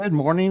Good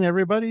morning,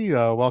 everybody.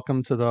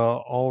 Welcome to the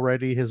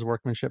Already His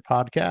Workmanship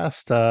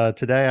podcast.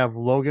 Today I have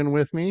Logan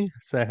with me.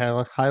 Say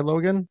hi,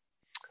 Logan.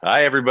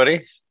 Hi,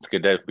 everybody. It's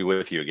good to be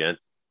with you again.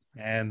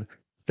 And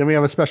then we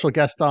have a special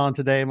guest on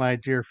today, my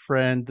dear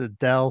friend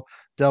Dell.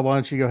 Dell, why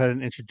don't you go ahead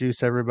and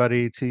introduce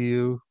everybody to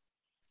you?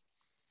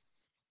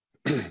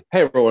 Hey,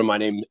 everyone. My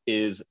name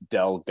is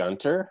Del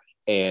Gunter,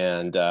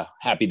 and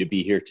happy to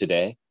be here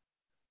today.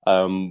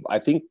 I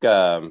think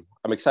I'm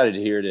excited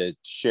here to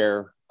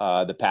share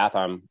the path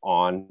I'm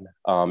on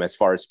as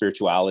far as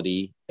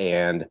spirituality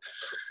and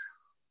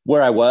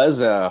where I was,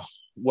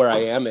 where I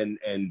am, and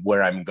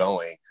where I'm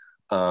going.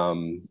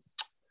 Um,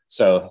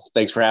 so,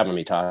 thanks for having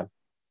me, Todd.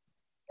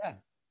 Yeah.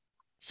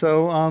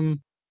 So,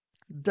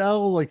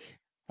 Dell, like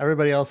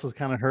everybody else has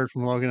kind of heard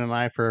from Logan and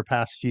I for the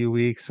past few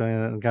weeks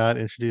and got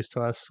introduced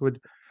to us.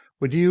 Would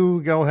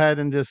you go ahead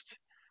and just,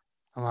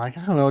 I'm like,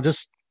 I don't know,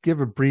 just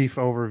give a brief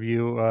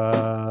overview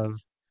of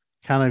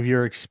kind of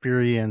your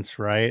experience,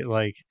 right?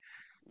 Like,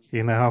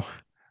 you know,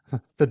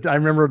 I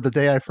remember the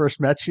day I first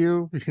met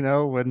you,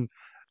 when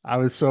I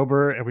was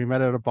sober and we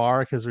met at a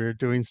bar because we were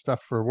doing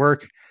stuff for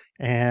work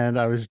and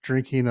I was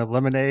drinking a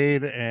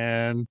lemonade.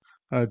 And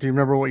do you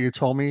remember what you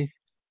told me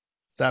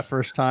that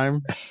first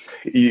time?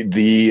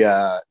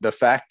 The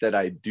fact that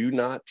I do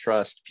not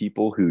trust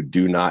people who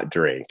do not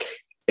drink,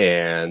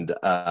 and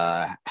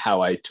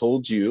how I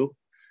told you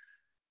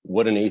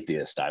what an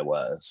atheist I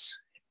was,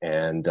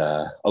 and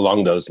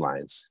along those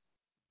lines.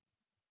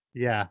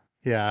 Yeah,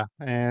 yeah.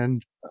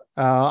 And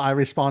I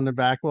responded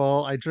back,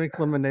 well, I drink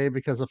lemonade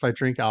because if I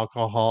drink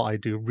alcohol, I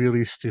do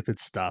really stupid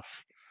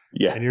stuff.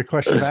 Yeah. And your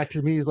question back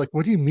to me is like,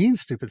 what do you mean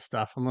stupid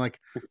stuff? I'm like,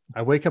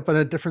 I wake up in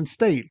a different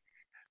state.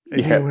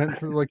 And you Yeah. went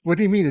through like, what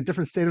do you mean, a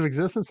different state of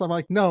existence? I'm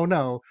like, no,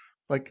 no.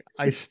 Like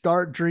I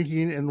start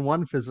drinking in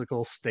one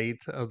physical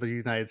state of the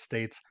United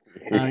States,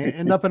 and I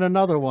end up in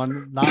another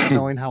one, not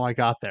knowing how I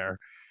got there.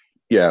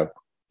 Yeah.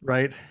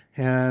 Right.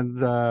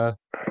 And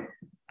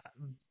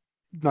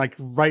like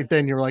right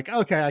then you're like,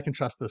 okay, I can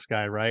trust this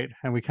guy, right?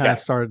 And we kind of Yeah.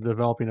 started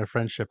developing a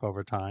friendship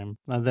over time.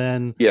 And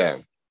then Yeah.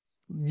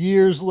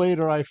 years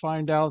later I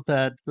find out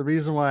that the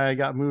reason why I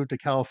got moved to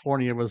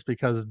California was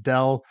because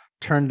Dell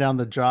turned down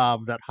the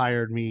job that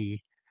hired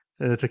me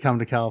to come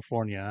to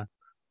California.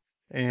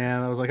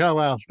 And I was like, oh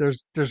well,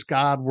 there's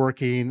God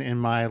working in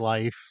my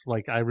life.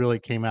 Like I really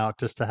came out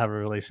just to have a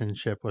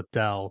relationship with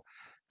Dell.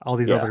 All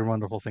these Yeah. other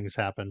wonderful things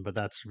happened, but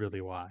that's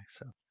really why.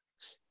 So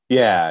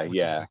Yeah. I'll turn it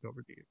Yeah. back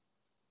over to you.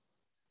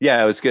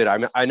 Yeah, it was good.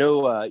 I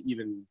know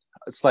even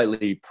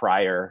slightly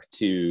prior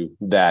to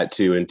that,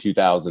 too, in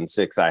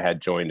 2006, I had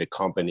joined a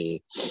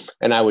company,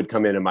 and I would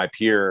come in my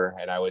peer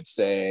and I would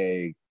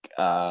say,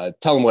 tell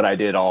them what I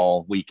did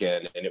all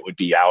weekend, and it would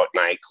be out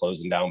night,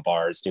 closing down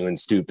bars, doing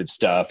stupid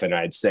stuff. And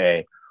I'd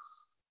say,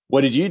 what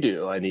did you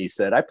do? And he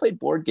said, I played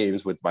board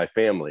games with my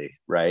family.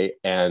 Right.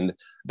 And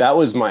that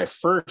was my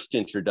first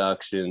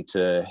introduction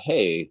to,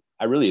 hey,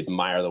 I really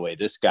admire the way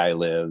this guy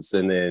lives.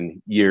 And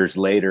then years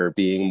later,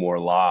 being more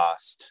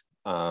lost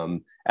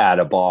at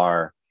a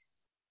bar,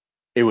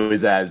 it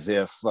was as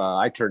if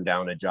I turned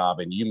down a job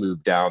and you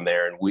moved down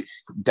there and we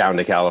down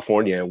to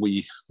California and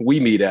we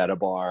meet at a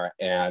bar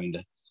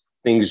and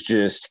things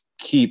just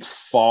keep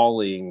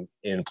falling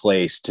in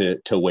place to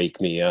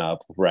wake me up,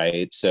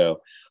 right? So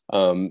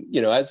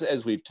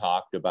as we've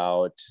talked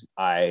about,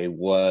 I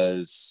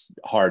was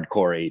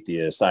hardcore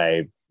atheist.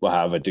 I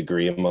have a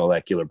degree in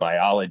molecular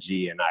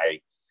biology, and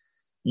I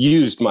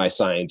used my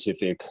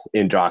scientific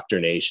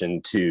indoctrination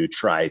to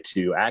try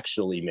to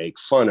actually make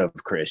fun of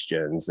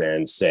Christians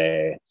and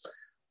say,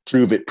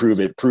 prove it, prove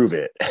it, prove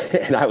it.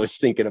 And I was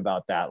thinking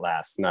about that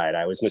last night.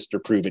 I was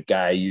Mr. Prove It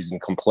guy using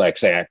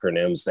complex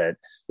acronyms that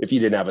if you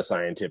didn't have a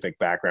scientific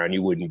background,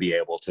 you wouldn't be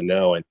able to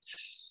know. And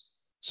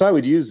so I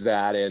would use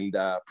that and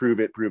prove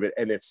it, prove it.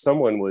 And if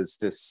someone was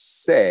to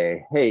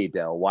say, hey,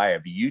 Dell, why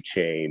have you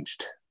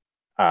changed?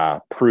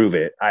 Prove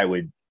it.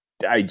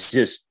 I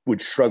just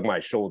would shrug my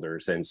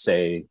shoulders and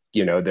say,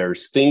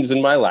 there's things in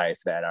my life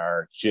that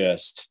are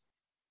just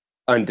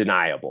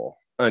undeniable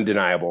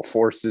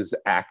forces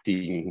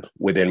acting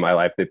within my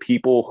life. The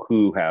people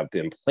who have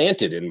been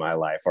planted in my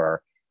life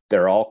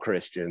they're all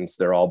Christians,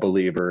 they're all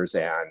believers.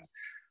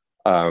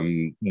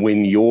 And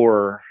when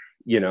you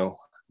know,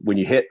 when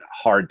you hit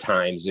hard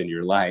times in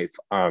your life,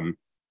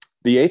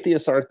 the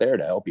atheists aren't there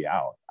to help you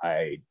out.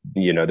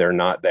 They're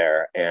not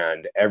there.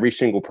 And every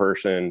single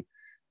person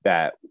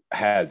that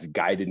has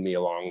guided me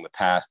along the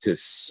path to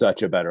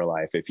such a better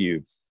life, if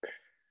you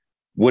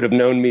would have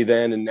known me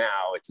then and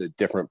now, it's a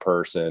different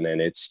person.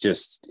 And it's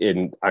just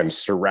I'm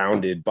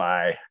surrounded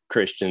by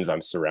Christians,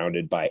 I'm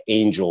surrounded by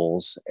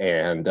angels,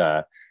 and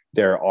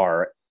there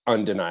are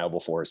undeniable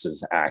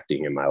forces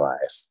acting in my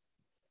life.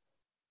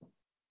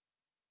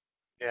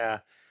 Yeah.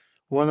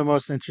 One of the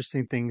most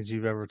interesting things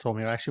you've ever told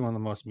me, actually one of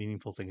the most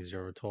meaningful things you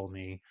ever told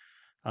me,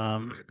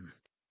 um,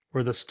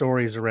 were the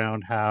stories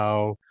around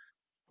how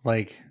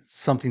like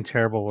something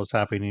terrible was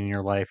happening in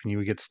your life and you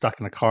would get stuck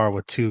in a car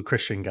with two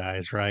Christian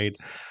guys, right?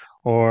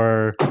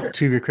 Or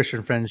two of your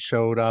Christian friends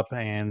showed up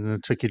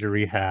and took you to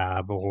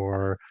rehab,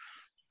 or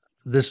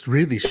this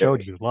really Yeah.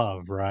 showed you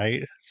love,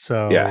 right?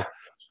 So, Yeah.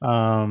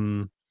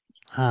 um,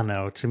 I don't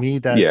know. To me,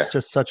 that's Yeah.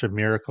 just such a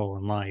miracle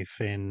in life.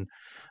 And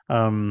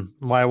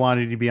why I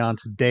wanted to be on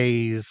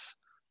today's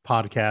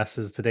podcast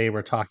is today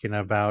we're talking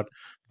about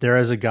there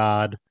is a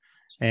God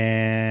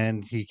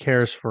and he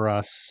cares for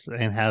us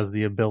and has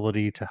the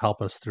ability to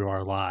help us through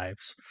our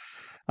lives,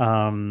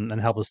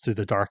 and help us through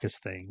the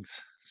darkest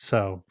things.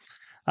 So,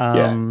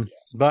 Yeah.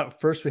 but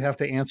first we have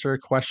to answer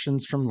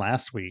questions from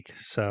last week.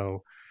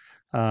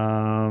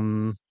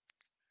 Um,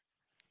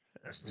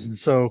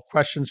 so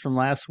questions from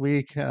last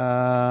week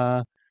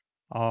are,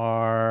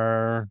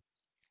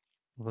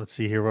 let's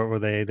see here, what were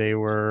they? They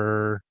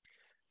were,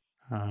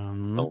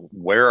 um, Well,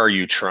 where are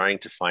you trying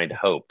to find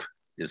hope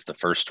is the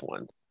first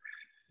one.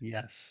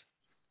 yes.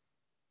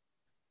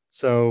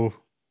 So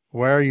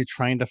where are you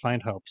trying to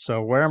find hope?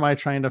 So where am I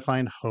trying to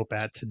find hope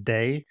at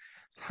today?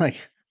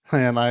 Like,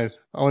 and the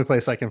only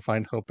place I can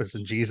find hope is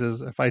in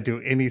Jesus. If I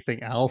do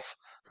anything else,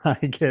 I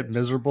get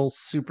miserable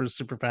super,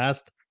 super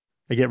fast.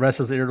 I get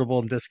restless, irritable,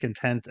 and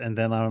discontent. And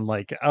then I'm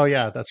like, oh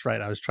yeah, that's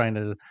right. I was trying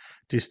to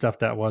do stuff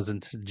that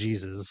wasn't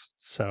Jesus.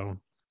 So,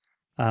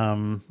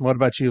 what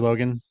about you,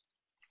 Logan?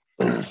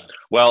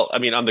 Well, I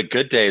mean, on the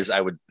good days,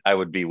 I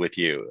would be with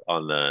you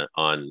on the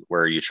on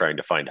where are you trying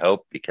to find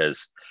hope,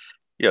 because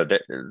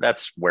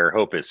that's where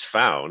hope is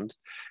found.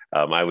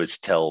 I always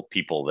tell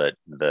people that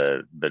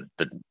the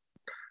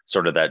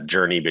sort of that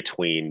journey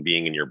between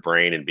being in your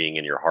brain and being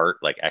in your heart,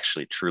 like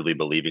actually truly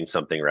believing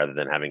something rather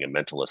than having a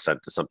mental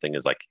assent to something,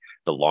 is like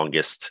the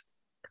longest,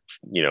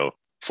 you know,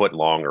 foot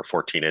long or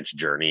 14-inch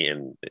journey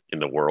in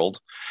the world.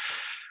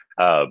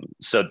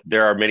 So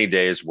there are many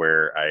days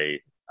where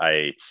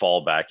I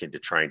fall back into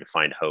trying to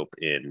find hope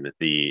in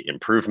the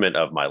improvement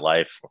of my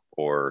life,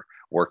 or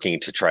working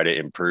to try to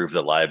improve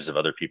the lives of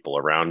other people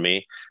around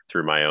me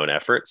through my own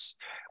efforts,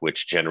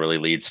 which generally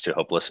leads to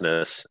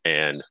hopelessness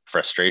and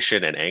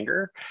frustration and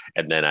anger.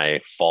 And then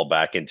I fall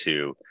back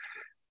into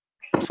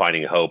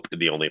finding hope in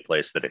the only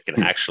place that it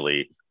can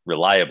actually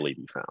reliably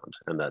be found,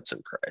 and that's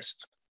in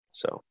Christ.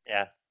 So,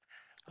 Yeah.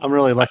 I'm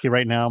really lucky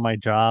right now. My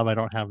job, I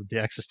don't have the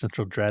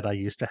existential dread I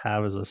used to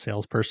have as a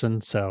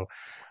salesperson. So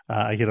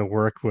I get to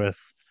work with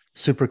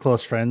super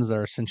close friends that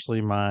are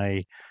essentially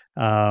my,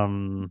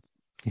 um,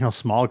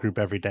 small group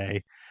every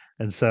day.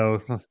 And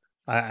so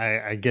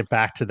I get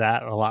back to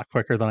that a lot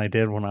quicker than I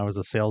did when I was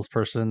a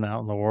salesperson out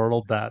in the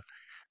world. That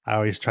I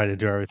always try to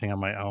do everything on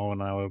my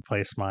own. I would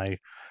place my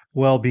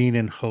well-being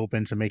and hope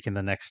into making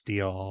the next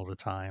deal all the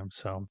time.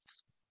 So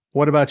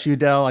what about you,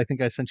 Dell? I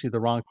think I sent you the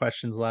wrong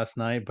questions last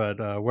night,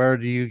 but where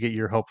do you get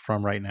your hope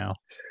from right now?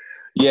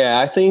 Yeah,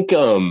 I think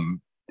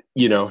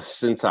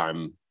since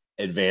I'm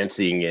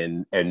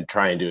advancing and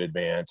trying to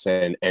advance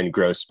and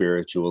grow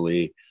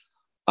spiritually,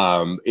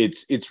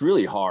 it's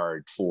really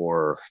hard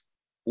for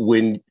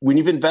when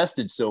you've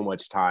invested so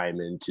much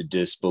time into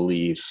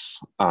disbelief,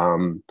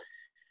 and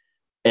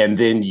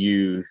then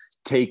you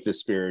take the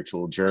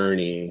spiritual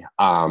journey.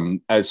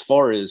 As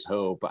far as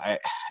hope,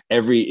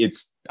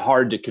 it's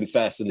hard to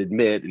confess and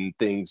admit and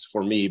things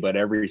for me, but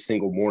every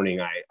single morning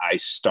I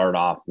start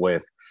off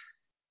with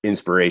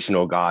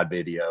inspirational God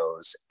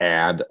videos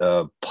and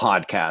a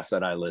podcast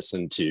that I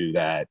listen to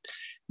that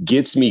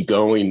gets me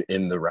going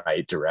in the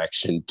right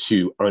direction,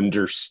 to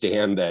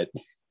understand that,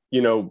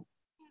 you know,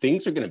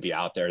 things are going to be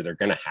out there. They're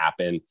going to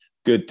happen,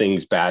 good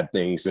things, bad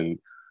things. And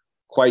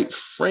quite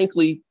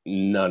frankly,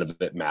 none of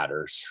it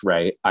matters,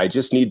 right? I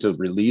just need to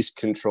release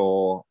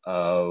control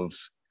of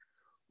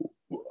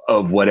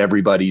what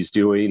everybody's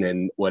doing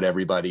and what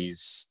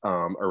everybody's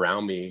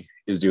around me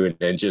is doing,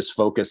 and just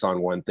focus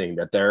on one thing,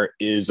 that there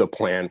is a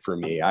plan for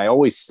me. I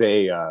always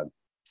say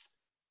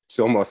it's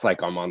almost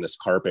like I'm on this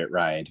carpet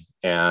ride.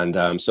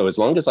 And so as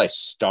long as I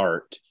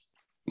start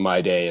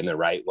my day in the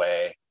right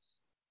way,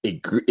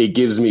 it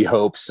gives me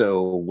hope.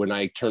 So when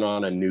I turn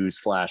on a news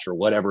flash or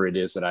whatever it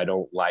is that I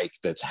don't like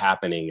that's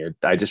happening,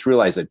 I just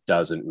realize it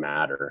doesn't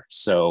matter.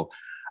 So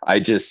I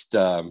just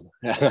I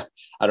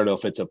don't know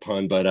if it's a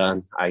pun, but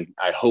I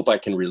hope I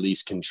can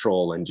release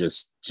control and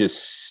just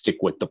stick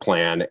with the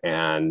plan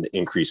and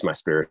increase my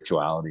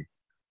spirituality.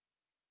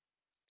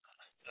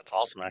 That's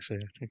awesome,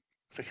 actually.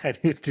 I think I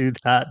need to do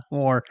that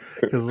more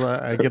because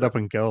I get up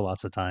and go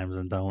lots of times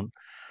and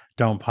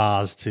don't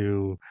pause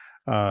to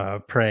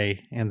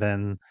pray, and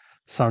then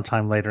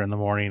sometime later in the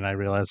morning I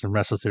realize I'm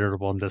restless,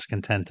 irritable, and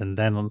discontent, and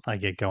then I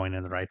get going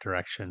in the right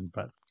direction.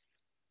 But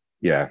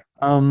Yeah.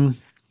 um,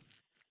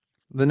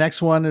 the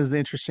next one is the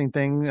interesting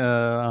thing.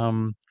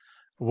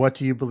 What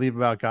do you believe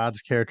about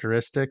God's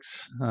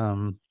characteristics?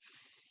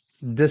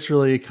 This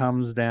really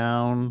comes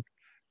down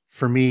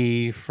for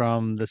me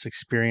from this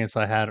experience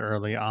I had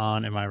early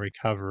on in my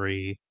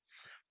recovery,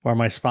 where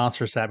my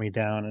sponsor sat me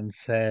down and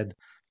said,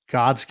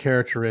 God's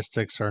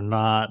characteristics are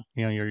not,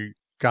 your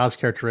God's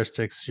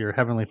characteristics, your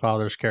heavenly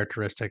father's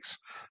characteristics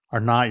are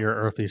not your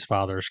earthly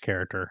father's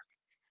character.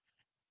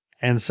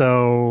 And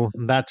so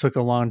that took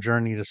a long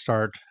journey to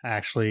start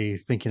actually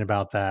thinking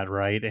about that,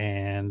 right?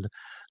 And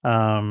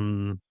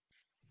um,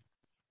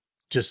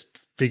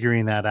 just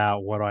figuring that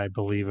out. What do I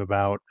believe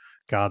about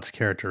God's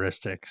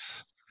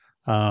characteristics.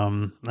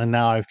 And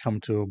now I've come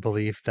to a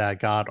belief that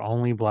God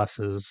only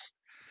blesses,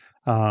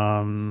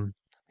 um,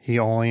 He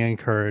only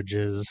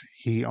encourages,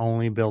 He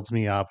only builds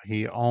me up,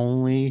 He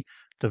only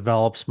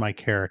develops my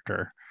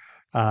character.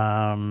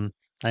 Um,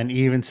 and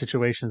even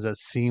situations that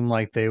seem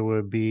like they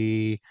would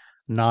be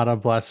not a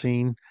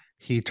blessing,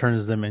 He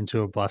turns them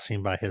into a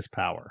blessing by His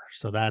power.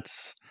 So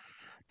that's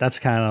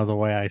kind of the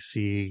way I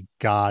see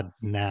God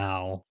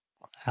now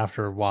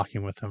after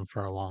walking with Him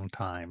for a long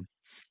time.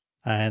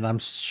 And I'm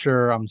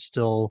sure I'm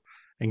still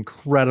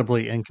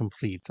incredibly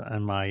incomplete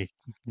in my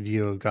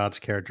view of God's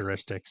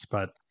characteristics,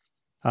 but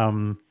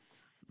um,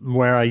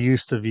 where I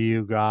used to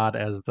view God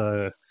as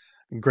the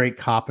great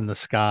cop in the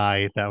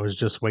sky that was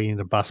just waiting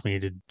to bust me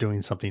to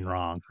doing something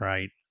wrong,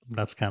 right?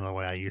 That's kind of the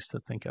way I used to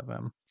think of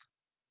him.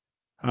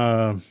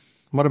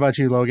 What about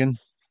you, Logan?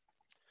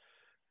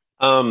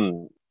 I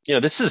mean,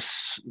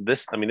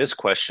 this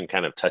question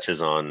kind of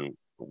touches on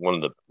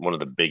one of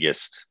the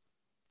biggest,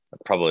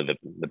 probably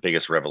the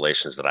biggest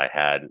revelations that I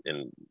had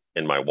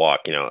in my walk.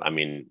 I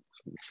mean,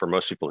 for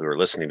most people who are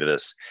listening to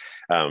this,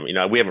 we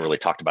haven't really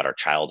talked about our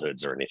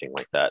childhoods or anything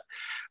like that.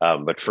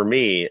 But for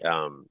me,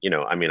 I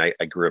mean,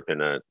 I grew up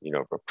in a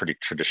pretty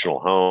traditional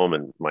home,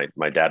 and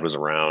my dad was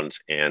around,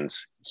 and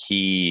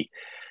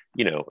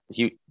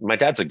my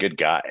dad's a good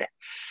guy.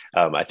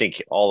 I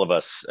think all of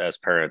us as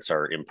parents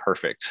are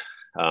imperfect.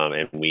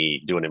 And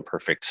we do an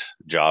imperfect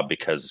job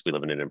because we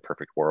live in an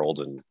imperfect world,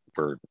 and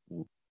we're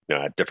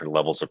at different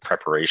levels of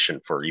preparation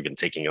for even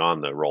taking on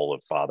the role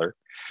of father.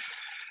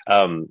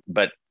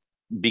 But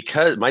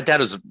because my dad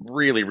was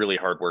really, really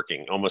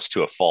hardworking, almost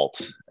to a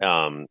fault,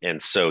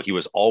 and so he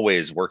was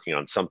always working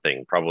on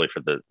something, probably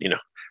for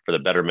the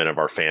betterment of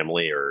our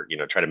family, or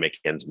try to make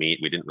ends meet.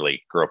 We didn't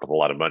really grow up with a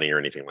lot of money or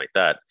anything like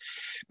that,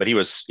 but he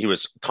was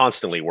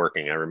constantly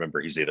working. I remember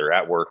he's either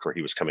at work or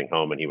he was coming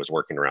home and he was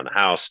working around the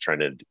house trying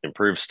to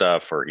improve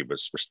stuff, or he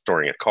was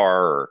restoring a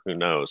car, or who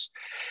knows.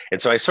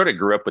 And so I sort of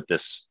grew up with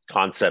this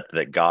concept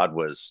that God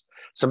was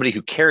somebody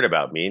who cared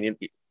about me. And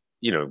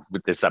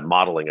it's that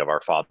modeling of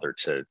our father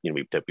that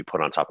we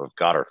put on top of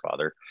God our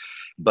Father,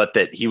 but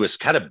that he was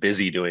kind of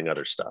busy doing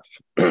other stuff.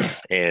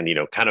 And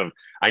kind of,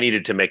 I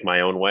needed to make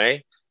my own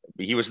way.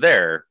 He was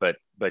there, but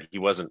he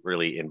wasn't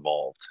really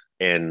involved.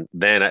 And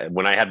then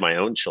when I had my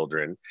own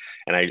children,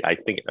 and I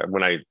think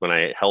when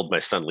I held my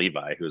son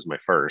Levi, who was my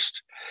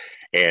first,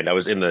 and I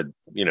was in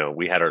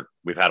we've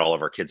had all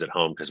of our kids at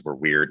home because we're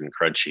weird and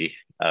crunchy.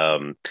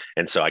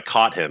 And so I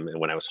caught him, and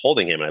when I was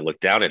holding him, I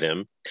looked down at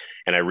him,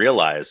 and I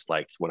realized,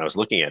 like, when I was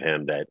looking at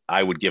him, that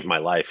I would give my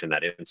life in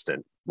that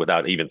instant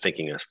without even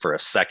thinking for a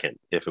second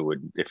if it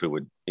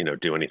would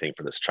do anything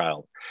for this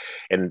child.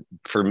 And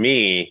for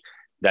me,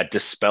 that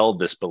dispelled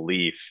this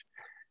belief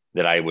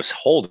that I was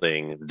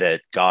holding,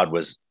 that God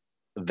was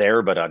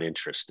there but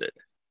uninterested.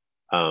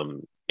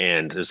 And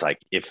it's like,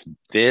 if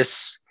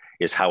this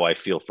is how I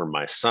feel for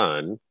my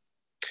son,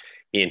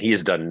 and he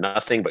has done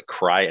nothing but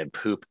cry and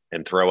poop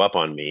and throw up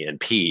on me and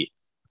pee,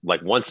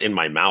 like once in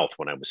my mouth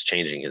when I was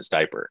changing his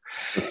diaper,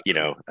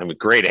 I'm a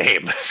great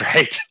aim,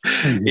 right?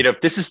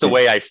 If this is the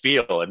way I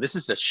feel, and this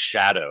is a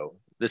shadow,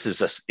 this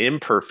is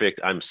imperfect,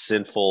 I'm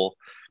sinful,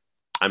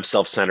 I'm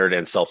self-centered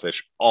and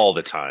selfish all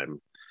the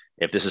time.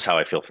 If this is how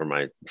I feel for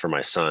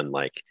my son,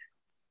 like,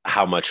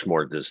 how much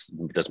more does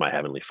my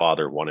heavenly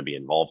Father want to be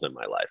involved in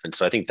my life? And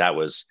so I think that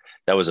was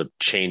a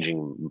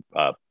changing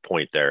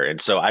point there.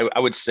 And so I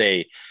would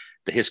say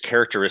that his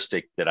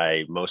characteristic that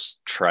I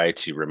most try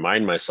to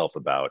remind myself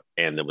about,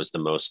 and that was the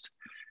most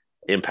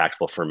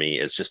impactful for me,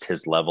 is just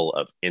his level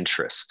of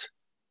interest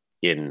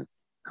in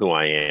who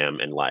I am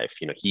in life.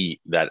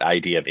 That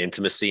idea of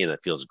intimacy, and it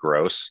feels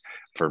gross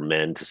for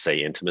men to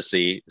say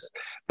intimacy,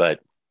 but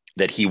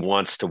that he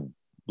wants to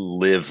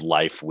live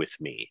life with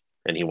me,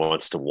 and he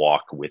wants to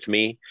walk with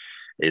me,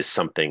 is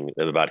something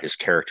about his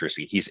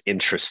characteristic. He's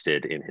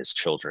interested in his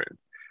children,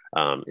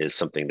 is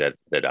something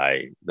that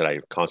I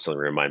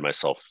constantly remind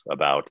myself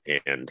about,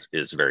 and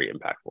is very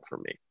impactful for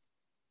me.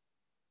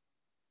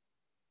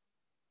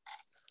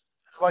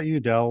 How about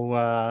you,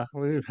 Del?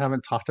 We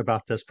haven't talked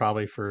about this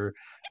probably for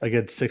a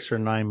good 6 or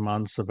 9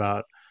 months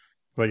about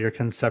what your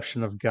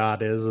conception of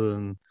God is,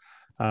 and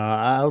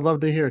I would love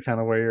to hear kind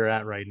of where you're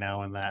at right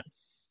now in that.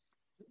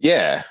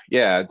 Yeah,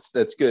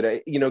 that's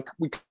good.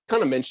 We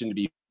kind of mentioned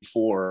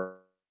before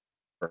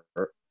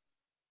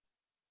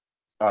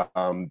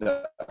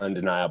the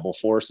undeniable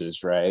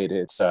forces, right?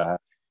 It's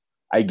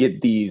I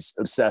get these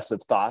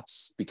obsessive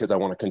thoughts because I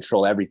want to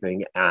control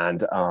everything,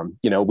 and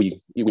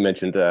we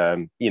mentioned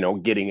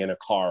getting in a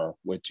car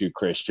with two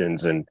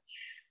Christians, and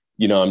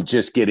I'm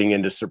just getting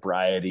into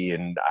sobriety,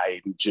 and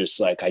I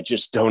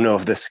just don't know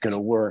if this is going to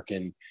work,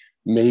 and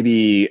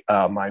maybe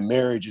my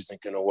marriage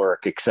isn't going to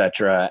work,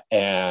 etc.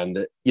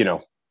 And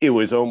it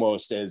was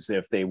almost as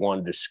if they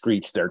wanted to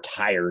screech their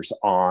tires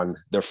on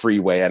the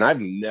freeway. And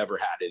I've never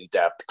had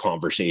in-depth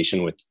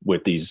conversation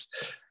with these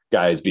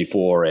guys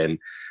before, and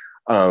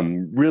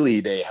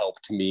really they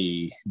helped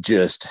me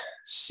just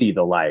see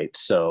the light.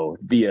 So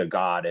via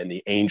God and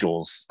the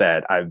angels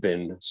that I've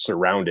been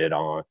surrounded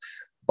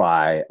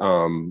by.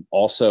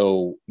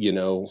 Also,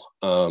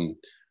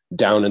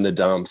 down in the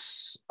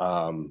dumps,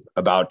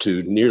 about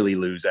to nearly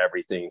lose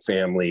everything,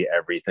 family,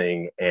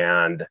 everything.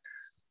 And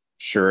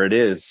sure it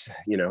is,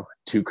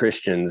 two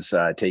Christians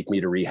take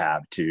me to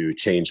rehab to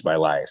change my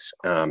life.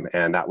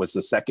 And that was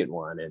the second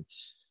one. And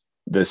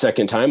the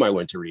second time I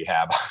went to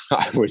rehab,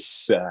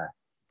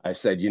 I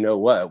said, you know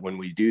what, when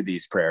we do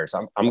these prayers,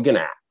 I'm going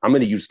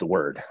to use the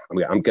word,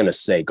 I'm going to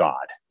say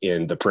God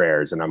in the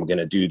prayers, and I'm going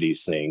to do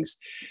these things.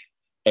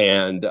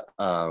 And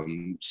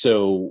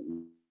so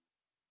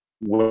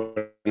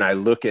when I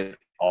look at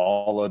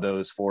all of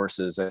those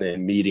forces, and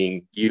then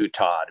meeting you,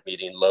 Todd,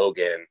 meeting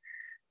Logan,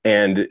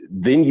 and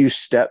then you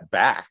step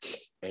back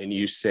and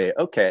you say,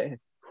 okay,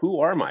 who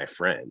are my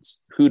friends?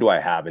 Who do I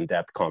have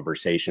in-depth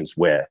conversations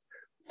with?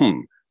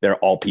 They're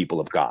all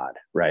people of God,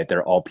 right?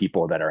 They're all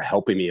people that are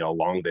helping me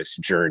along this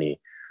journey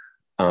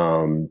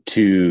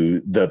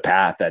to the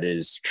path that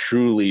is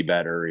truly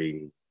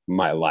bettering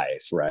my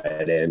life,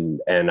 right?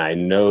 And I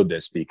know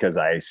this because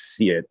I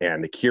see it,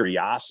 and the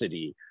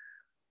curiosity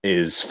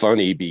is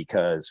funny,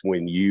 because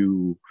when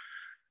you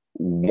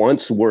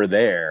once were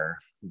there,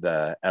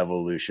 the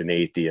evolution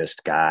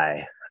atheist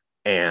guy,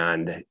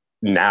 and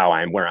now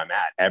I'm where I'm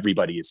at,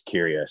 everybody is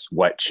curious.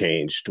 What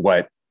changed?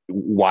 Why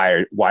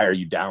are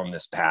you down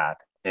this path?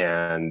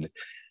 And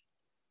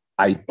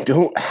I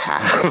don't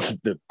have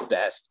the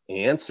best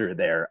answer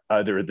there,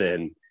 other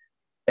than,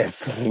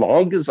 as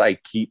long as I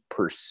keep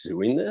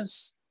pursuing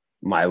this,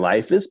 my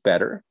life is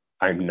better.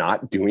 I'm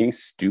not doing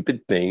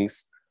stupid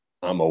things.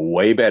 I'm a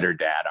way better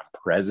dad.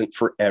 I'm present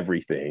for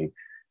everything.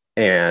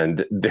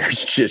 And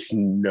there's just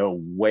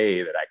no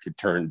way that I could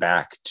turn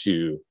back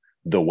to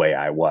the way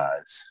I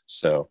was.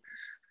 So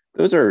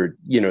those are,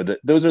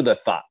 those are the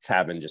thoughts,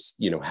 having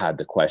just, had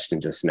the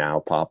question just now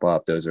pop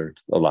up. Those are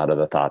a lot of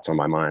the thoughts on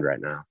my mind right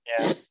now.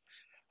 Yeah.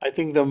 I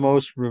think the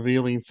most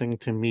revealing thing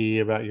to me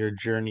about your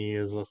journey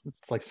is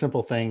it's like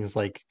simple things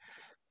like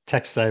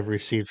texts I've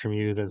received from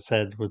you that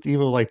said, with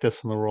evil like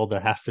this in the world,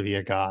 there has to be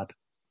a God,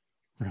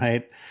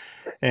 right?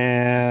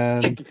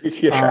 And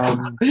Yeah.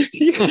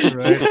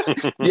 right.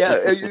 Yeah,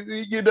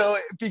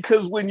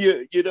 because when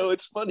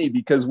it's funny,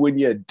 because when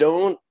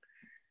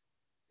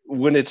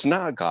it's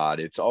not God,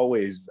 it's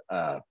always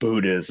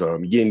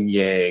Buddhism, yin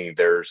yang.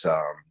 There's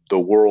the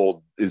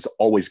world is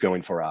always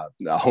going for a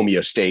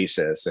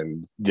homeostasis,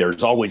 and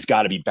there's always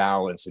got to be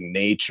balance in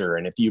nature.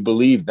 And if you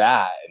believe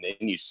that, and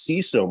then you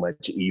see so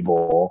much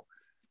evil,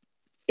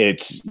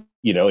 it's,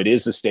 it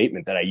is a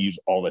statement that I use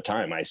all the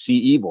time. I see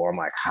evil, I'm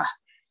like,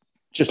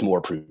 just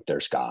more proof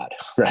there's God,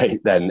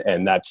 right?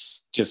 And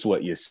that's just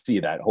what you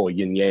see, that whole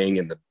yin yang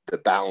and the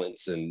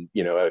balance, and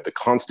the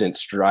constant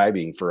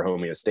striving for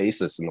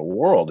homeostasis in the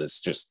world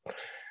is just.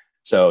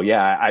 So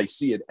yeah, I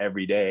see it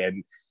every day,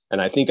 and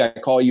I think I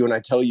call you and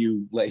I tell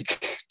you,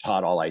 like,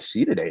 Todd, all I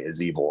see today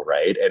is evil,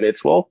 right? And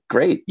it's, well,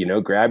 great,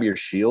 grab your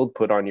shield,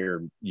 put on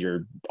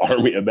your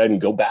army of men, and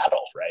go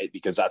battle, right?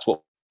 Because that's what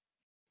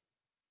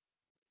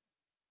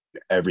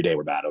every day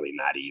we're battling,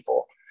 that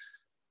evil.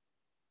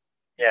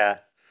 Yeah.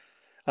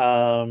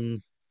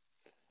 Um,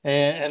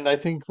 and I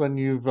think when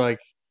you've like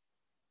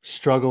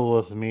struggled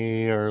with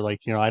me, or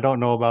like, I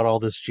don't know about all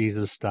this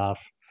Jesus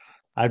stuff,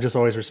 I've just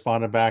always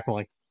responded back. I'm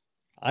like,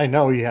 I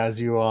know he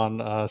has you on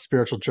a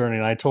spiritual journey,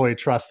 and I totally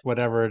trust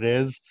whatever it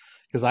is,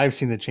 because I've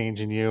seen the change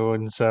in you.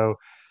 And so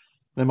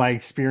then my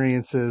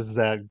experience is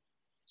that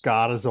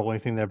God is the only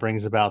thing that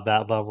brings about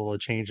that level of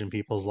change in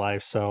people's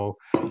life. So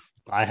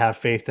I have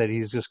faith that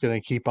he's just going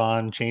to keep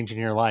on changing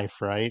your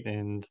life, right?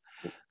 And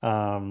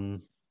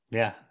um,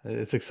 yeah,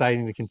 it's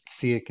exciting to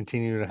see it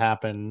continue to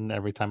happen.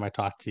 Every time I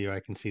talk to you, I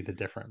can see the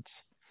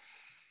difference.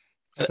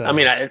 I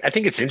mean, So I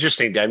think it's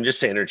interesting. I'm just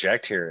to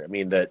interject here. I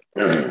mean that.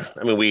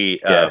 I mean,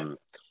 Yeah.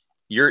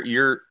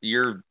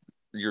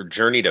 your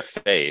journey to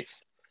faith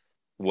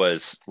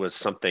was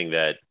something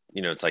that,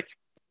 it's like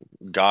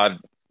God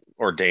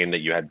ordained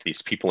that you had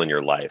these people in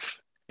your life,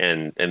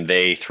 and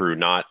they, through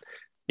not,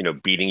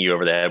 beating you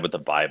over the head with the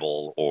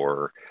Bible,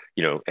 or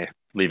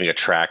leaving a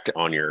tract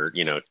on your,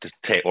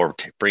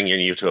 bringing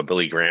you to a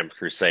Billy Graham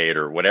crusade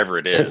or whatever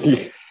it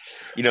is.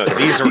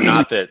 These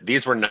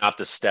were not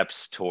the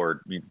steps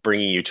toward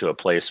bringing you to a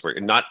place where,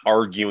 not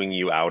arguing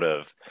you out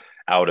of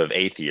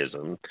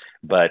atheism,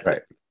 but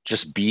Right.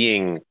 just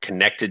being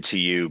connected to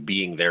you,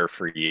 being there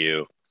for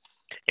you,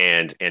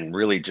 and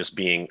really just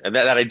being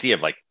that idea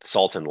of like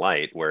salt and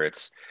light, where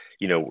it's,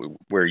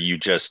 where you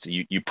just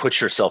you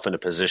put yourself in a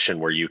position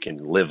where you can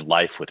live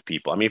life with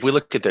people. I mean, if we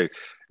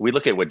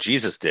look at what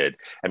Jesus did,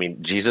 I mean,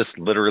 Jesus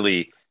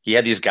literally, he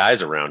had these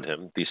guys around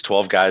him, these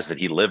 12 guys that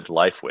he lived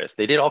life with.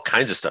 They did all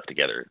kinds of stuff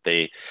together.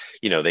 They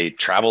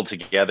traveled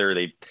together,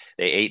 they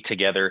ate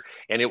together,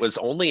 and it was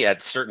only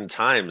at certain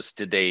times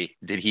did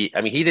he,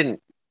 I mean, he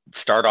didn't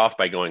start off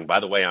by going, by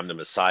the way, I'm the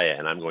Messiah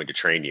and I'm going to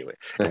train you,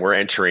 and we're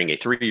entering a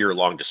 3-year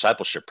long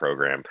discipleship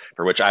program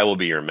for which I will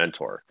be your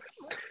mentor.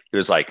 He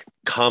was like,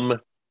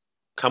 come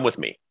with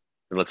me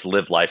and let's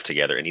live life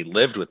together. And he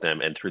lived with them,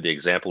 and through the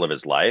example of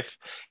his life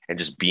and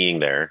just being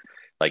there,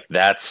 like,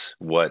 that's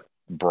what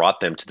brought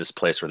them to this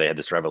place where they had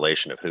this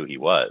revelation of who he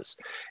was.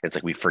 It's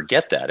like we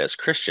forget that as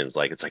Christians.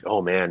 Like it's like,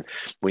 oh man,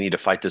 we need to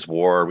fight this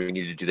war. We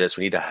need to do this.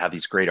 We need to have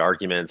these great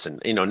arguments. And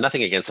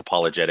nothing against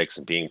apologetics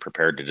and being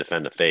prepared to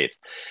defend the faith,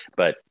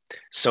 but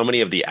so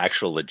many of the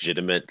actual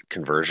legitimate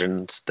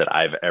conversions that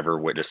I've ever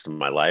witnessed in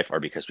my life are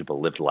because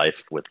people lived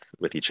life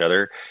with each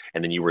other,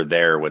 and then you were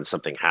there when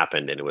something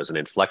happened and it was an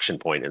inflection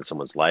point in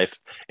someone's life,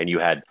 and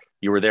you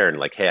were there and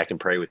like, hey, I can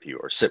pray with you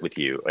or sit with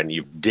you, and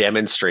you've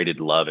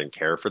demonstrated love and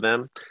care for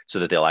them so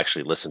that they'll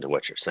actually listen to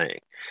what you're saying.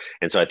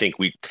 And so I think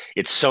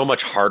it's so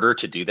much harder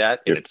to do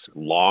that, and it's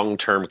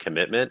long-term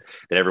commitment,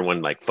 that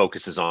everyone like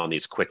focuses on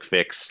these quick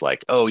fix,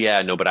 like, oh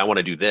yeah, no, but I want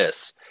to do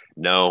this.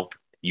 No,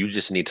 you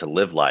just need to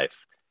live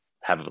life,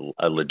 have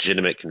a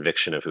legitimate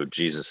conviction of who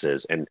Jesus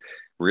is, and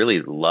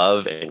really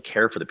love and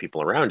care for the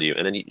people around you,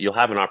 and then you'll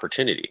have an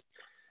opportunity.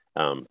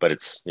 But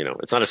it's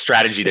not a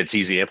strategy that's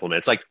easy to implement.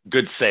 It's like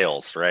good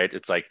sales, right?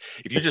 It's like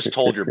if you just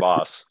told your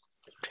boss,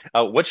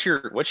 what's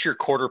your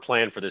quarter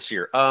plan for this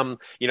year? I'm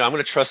going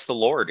to trust the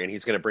Lord, and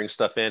He's going to bring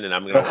stuff in, and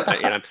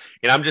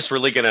I'm just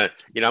really going to,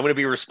 I'm going to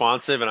be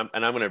responsive, and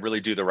I'm going to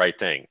really do the right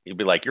thing. You'd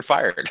be like, you're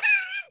fired.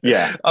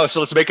 Yeah. Oh,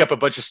 so let's make up a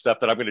bunch of stuff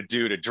that I'm going to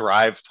do to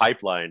drive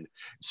pipeline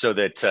so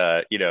that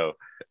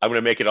I'm going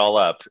to make it all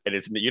up, and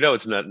it's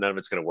not, none of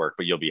it's going to work,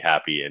 but you'll be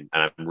happy, and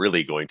I'm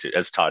really going to,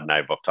 as Todd and I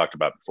have both talked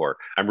about before,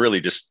 I'm really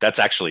that's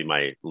actually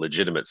my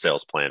legitimate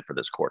sales plan for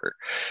this quarter,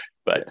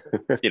 but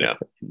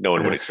no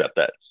one would accept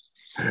that.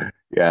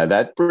 Yeah,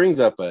 that brings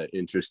up an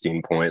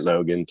interesting point,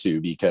 Logan, too,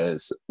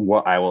 because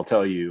what I will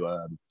tell you,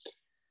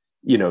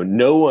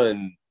 no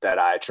one that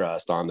I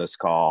trust on this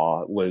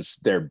call was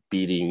there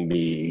beating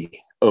me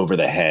over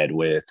the head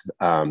with,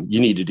 you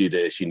need to do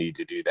this, you need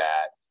to do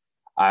that.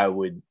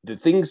 The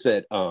things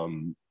that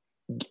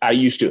I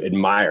used to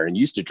admire and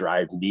used to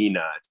drive me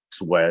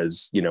nuts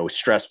was,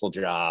 stressful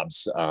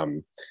jobs,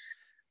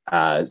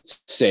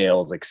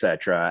 sales,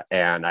 etc.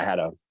 And I had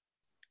a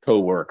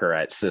coworker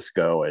at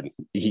Cisco, and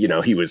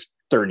he was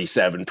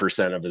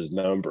 37% of his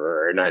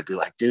number, and I'd be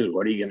like, dude,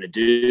 what are you going to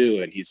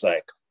do? And he's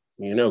like,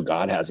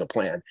 God has a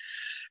plan.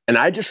 And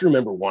I just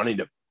remember wanting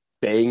to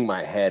bang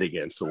my head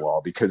against the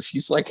wall, because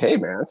he's like, hey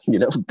man,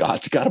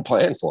 God's got a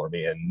plan for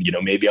me, and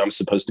maybe I'm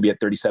supposed to be at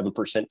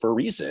 37% for a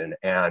reason.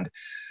 And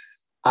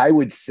I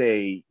would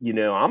say,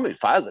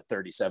 if I was at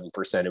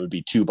 37%, it would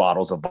be 2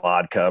 bottles of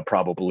vodka,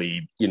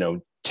 probably,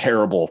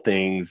 terrible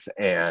things,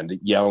 and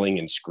yelling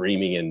and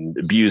screaming and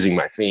abusing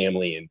my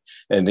family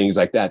and things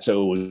like that.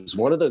 So it was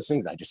one of those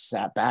things. I just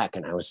sat back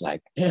and I was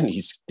like, man,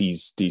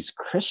 these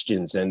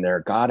Christians and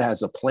their God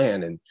has a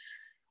plan. And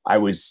I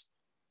was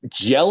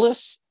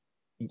jealous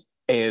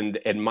and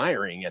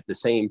admiring at the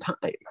same time,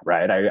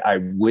 right? I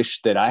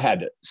wish that I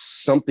had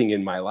something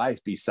in my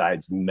life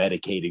besides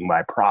medicating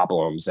my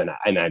problems, and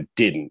I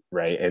didn't,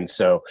 right? And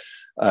so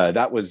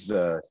that was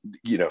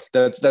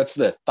that's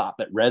the thought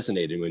that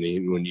resonated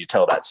when you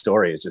tell that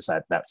story. Is just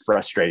that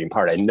frustrating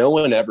part. And no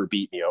one ever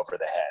beat me over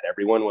the head.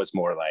 Everyone was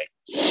more like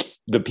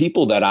the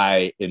people that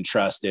I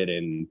entrusted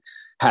and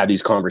had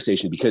these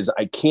conversations, because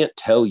I can't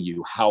tell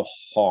you how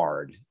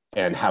hard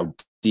and how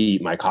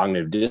deep my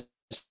cognitive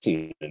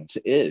dissonance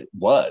it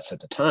was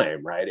at the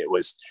time, right? It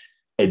was,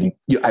 and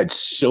I had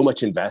so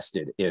much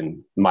invested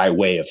in my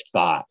way of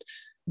thought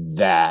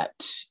that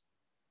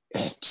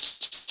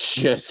it's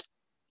just,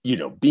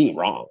 being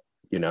wrong,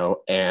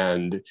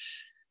 and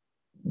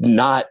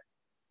not,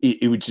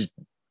 it was just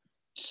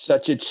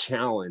such a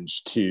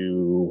challenge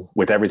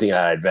with everything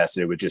I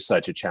invested, it was just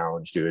such a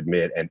challenge to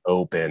admit and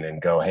open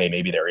and go, hey,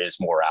 maybe there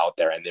is more out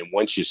there. And then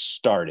once you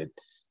started,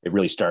 it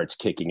really starts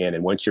kicking in.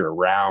 And once you're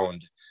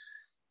around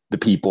the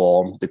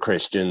people, the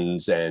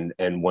Christians, and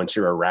once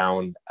you're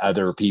around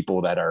other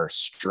people that are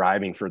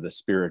striving for the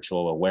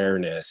spiritual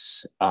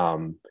awareness,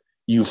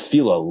 you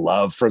feel a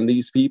love from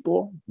these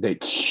people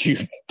that you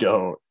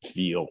don't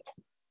feel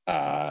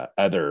any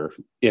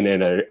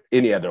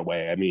other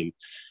way.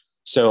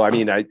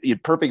 A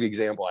perfect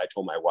example. I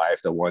told my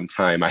wife the one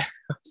time, I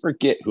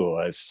forget who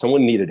it was.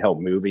 Someone needed help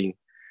moving,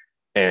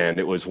 and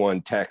it was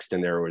one text,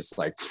 and there was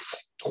like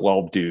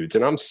 12 dudes,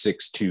 and I'm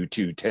 6'2",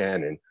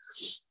 210, and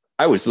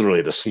I was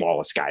literally the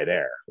smallest guy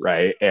there,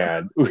 right?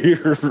 And we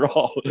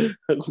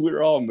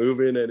were all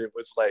moving, and it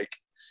was like,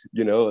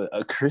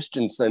 a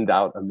Christian send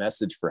out a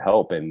message for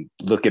help and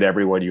look at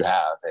everyone you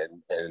have.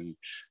 And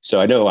so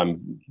I know I'm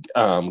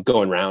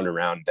going round and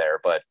round there,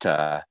 but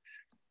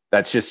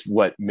that's just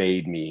what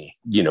made me,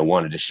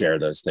 wanted to share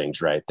those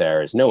things right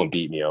there. Is no one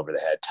beat me over the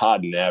head.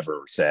 Todd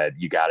never said,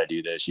 you got to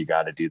do this, you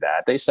got to do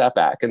that. They sat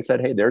back and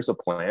said, hey, there's a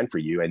plan for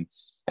you. And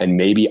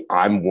maybe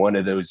I'm one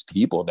of those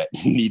people that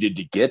needed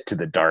to get to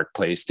the dark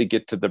place to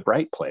get to the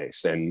bright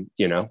place. And,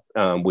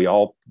 we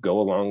all go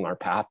along our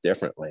path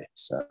differently.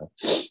 So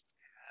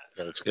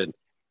that's good.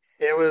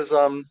 It was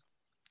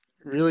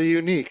really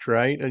unique,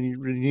 right? A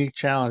unique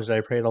challenge that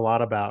I prayed a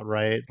lot about,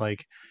 right?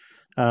 Like,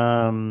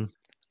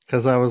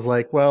 because I was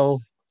like,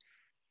 well,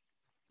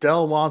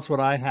 Dell wants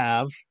what I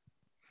have,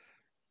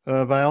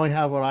 but I only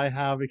have what I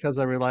have because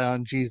I rely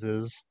on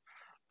Jesus.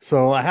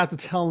 So I have to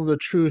tell him the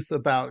truth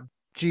about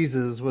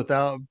Jesus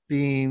without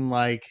being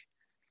like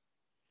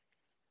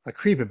a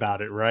creep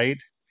about it, right?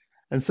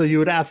 And so you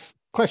would ask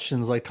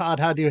questions like, Todd,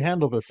 how do you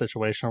handle this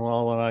situation?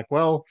 Well, I'm like,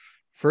 well,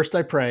 first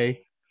I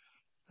pray,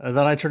 and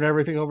then I turn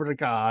everything over to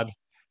God,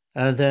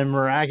 and then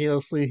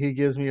miraculously he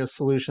gives me a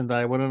solution that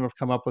I wouldn't have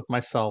come up with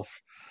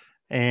myself.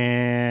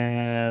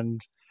 And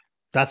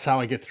that's how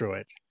I get through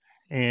it.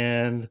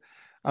 And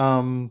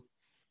um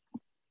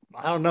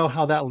I don't know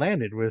how that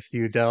landed with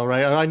you, Dell,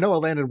 right? I know it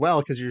landed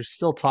well because you're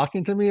still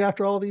talking to me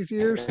after all these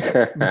years,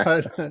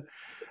 but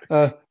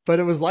but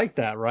it was like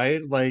that,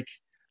 right? Like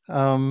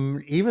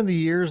even the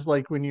years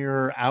like when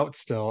you're out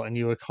still and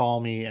you would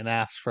call me and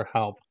ask for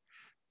help,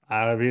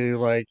 I would be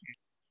like,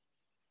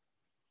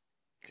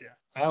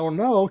 I don't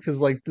know,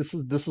 because like this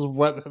is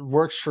what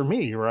works for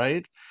me,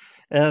 right?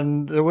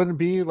 And it wouldn't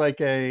be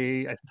like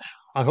I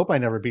hope I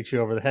never beat you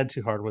over the head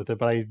too hard with it,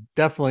 but I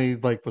definitely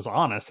like was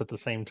honest at the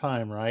same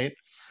time, right?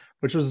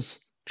 Which was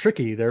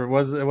tricky. It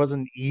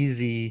wasn't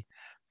easy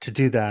to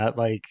do that.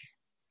 Like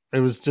it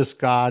was just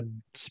God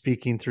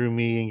speaking through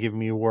me and giving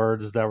me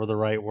words that were the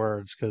right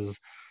words because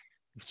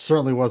it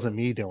certainly wasn't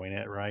me doing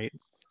it, right?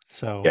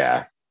 So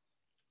Yeah.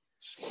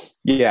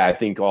 Yeah. I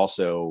think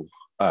also,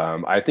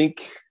 I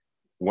think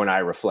when I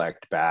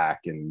reflect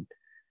back and,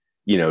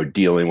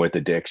 dealing with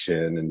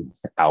addiction and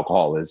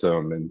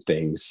alcoholism and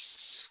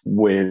things,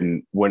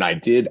 when I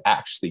did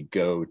actually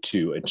go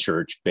to a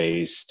church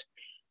based,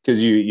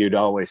 because you'd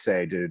always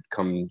say, dude,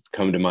 come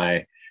to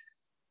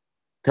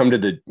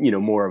the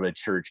more of a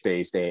church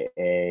based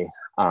AA.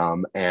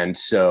 And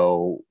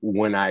so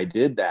when I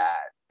did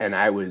that and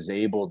I was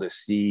able to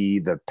see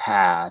the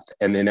path,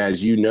 and then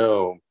as you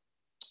know,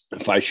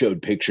 if I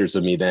showed pictures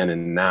of me then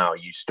and now,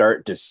 you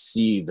start to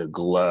see the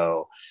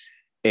glow.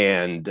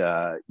 And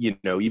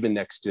even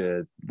next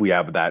to, we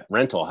have that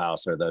rental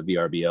house or the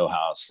VRBO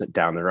house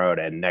down the road,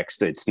 and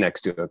it's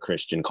next to a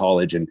Christian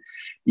college. And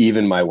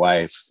even my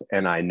wife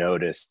and I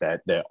noticed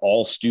that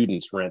all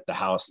students rent the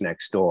house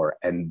next door,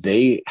 and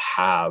they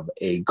have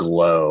a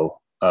glow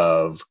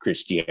of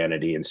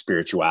Christianity and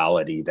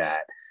spirituality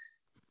that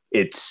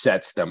it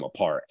sets them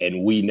apart.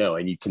 And we know,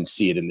 and you can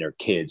see it in their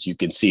kids, you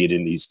can see it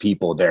in these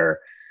people.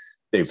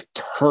 They've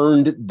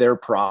turned their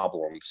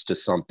problems to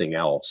something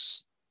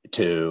else,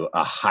 to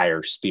a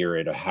higher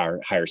spirit, a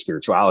higher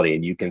spirituality,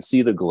 and you can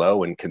see the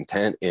glow and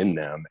content in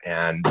them.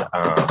 And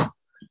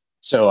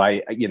so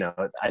I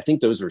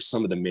think those are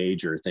some of the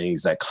major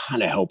things that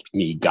kind of helped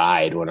me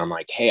guide when I'm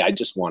like, hey, I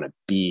just want to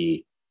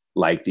be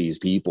like these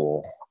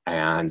people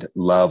and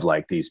love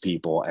like these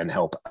people and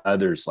help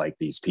others like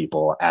these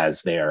people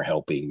as they are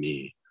helping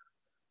me.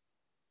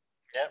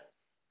 yep,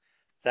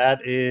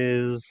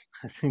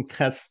 I think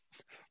that's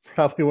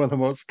probably one of the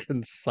most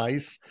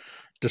concise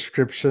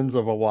descriptions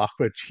of a walk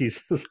with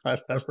Jesus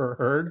I've ever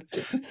heard.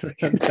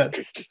 And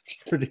that's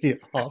pretty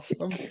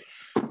awesome.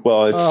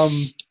 Well,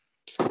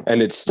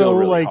 Um, it's still so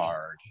really like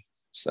hard.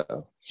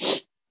 So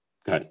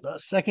good. the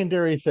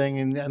secondary thing,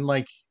 and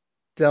like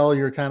Dell,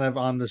 you're kind of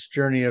on this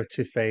journey of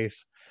to faith,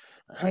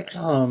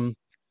 um,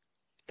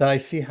 that I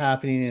see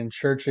happening in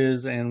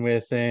churches and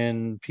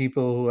within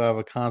people who have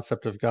a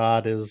concept of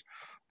God is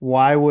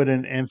why would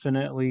an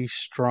infinitely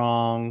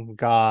strong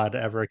God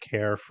ever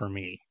care for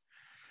me?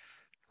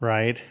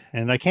 Right?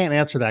 And I can't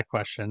answer that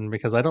question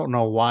because I don't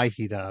know why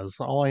he does.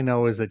 All I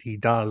know is that he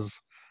does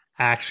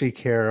actually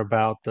care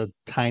about the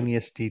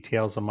tiniest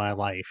details of my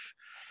life,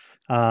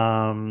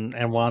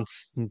 and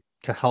wants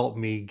to help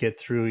me get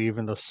through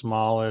even the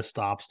smallest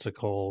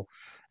obstacle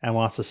and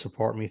wants to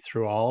support me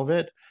through all of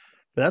it.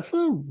 But that's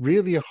a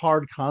really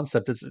hard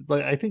concept. It's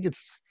like I think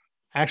it's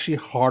actually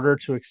harder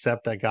to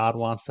accept that God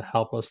wants to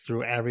help us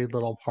through every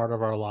little part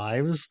of our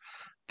lives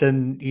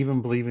than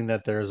even believing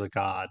that there is a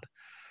God.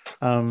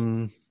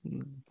 Um,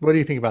 what do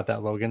you think about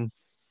that, Logan?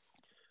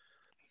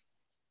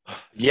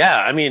 Yeah,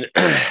 I mean,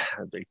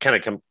 kind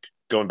of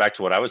going back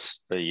to what I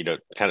was,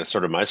 kind of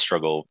sort of my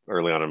struggle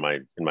early on in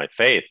my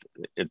faith.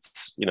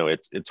 It's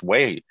it's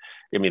way.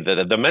 I mean,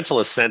 the mental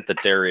assent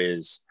that there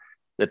is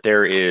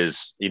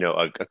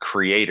a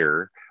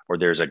creator or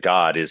there's a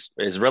God is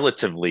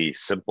relatively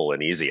simple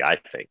and easy, I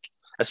think.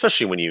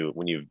 Especially when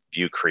you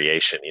view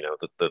creation,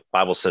 the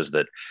Bible says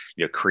that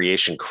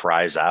creation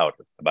cries out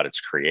about its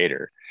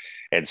creator,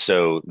 and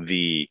so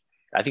the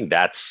I think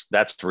that's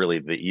really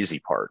the easy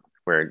part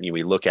where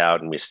we look out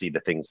and we see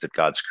the things that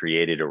God's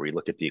created, or we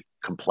look at the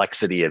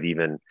complexity of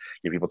even,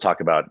 people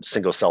talk about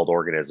single-celled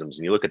organisms,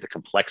 and you look at the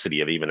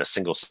complexity of even a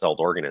single-celled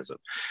organism,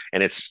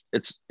 and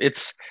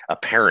it's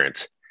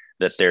apparent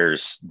that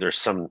there's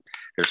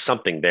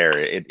something there.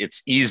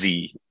 It's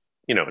easy,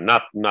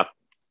 not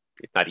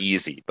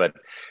easy, but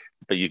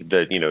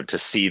to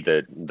see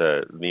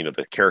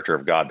the character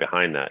of God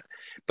behind that,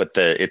 but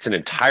it's an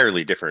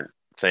entirely different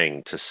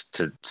thing to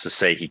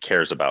say he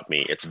cares about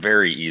me. It's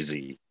very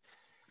easy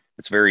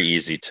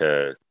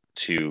to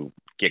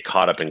get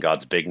caught up in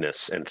God's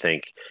bigness and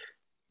think,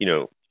 you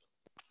know,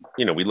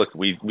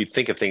 we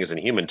think of things in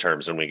human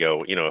terms and we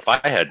go, if I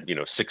had,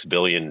 6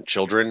 billion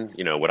children,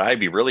 would I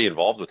be really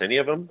involved with any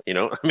of them?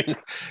 I mean,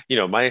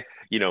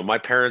 my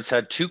parents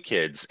had 2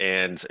 kids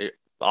and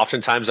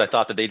oftentimes I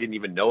thought that they didn't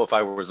even know if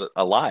I was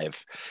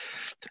alive.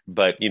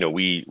 But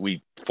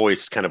we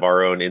foist kind of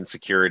our own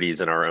insecurities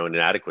and our own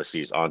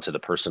inadequacies onto the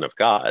person of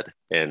God.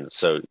 And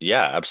so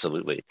yeah,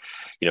 absolutely.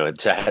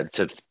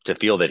 To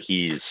feel that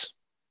he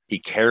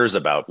cares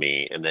about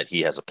me and that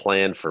he has a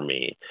plan for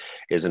me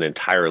is an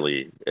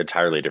entirely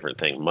different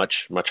thing.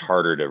 Much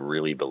harder to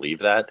really believe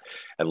that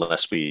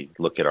unless we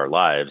look at our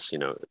lives.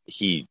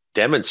 He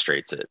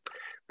demonstrates it,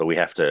 but we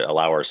have to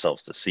allow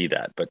ourselves to see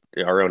that. But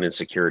our own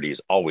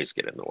insecurities always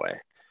get in the way.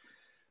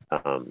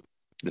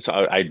 So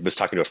I was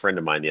talking to a friend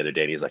of mine the other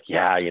day, and he's like,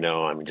 "Yeah,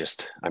 I'm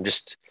just,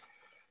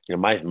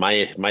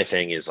 my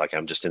thing is like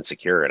I'm just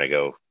insecure." And I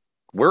go,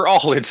 "We're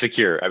all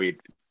insecure. I mean,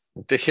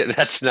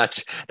 that's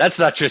not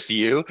just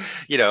you,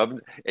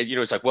 And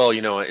it's like, well,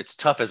 it's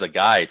tough as a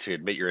guy to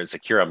admit you're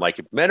insecure. I'm like,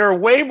 men are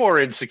way more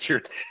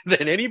insecure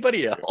than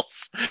anybody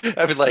else.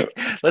 I mean, like,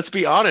 let's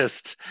be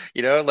honest,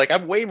 like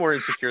I'm way more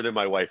insecure than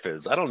my wife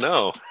is. I don't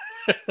know."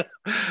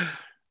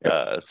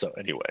 So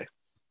anyway,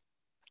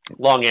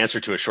 long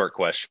answer to a short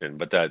question,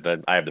 but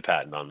that I have the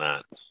patent on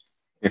that.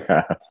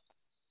 Yeah.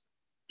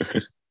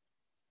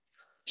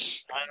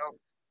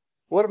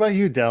 What about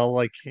you, Dell?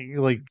 Like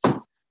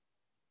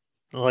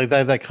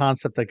that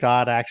concept that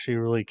God actually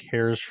really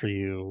cares for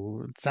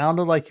you. It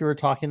sounded like you were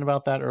talking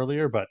about that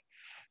earlier, but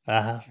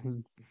do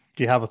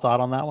you have a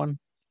thought on that one?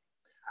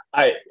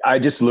 I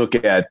just look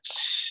at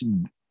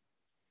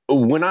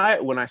when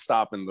I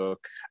stop and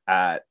look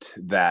at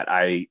that,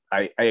 I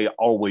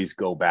always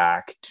go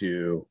back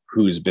to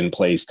who's been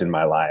placed in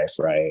my life,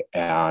 right?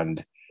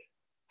 And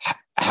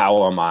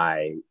how am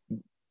I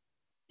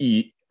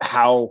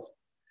how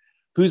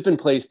who's been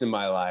placed in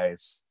my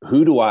life?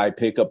 Who do I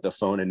pick up the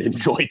phone and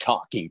enjoy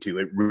talking to?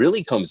 It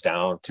really comes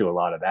down to a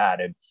lot of that.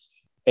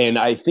 And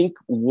I think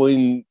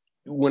when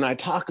I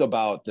talk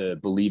about the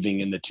believing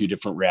in the two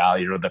different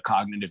reality or the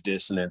cognitive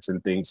dissonance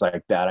and things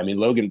like that, I mean,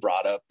 Logan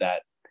brought up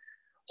that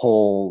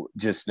whole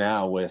just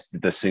now with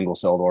the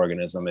single-celled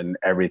organism and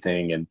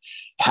everything, and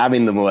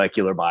having the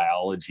molecular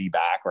biology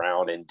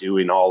background and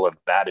doing all of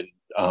that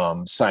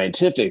and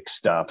scientific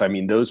stuff. I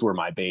mean, those were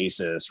my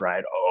basis,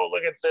 right? Oh,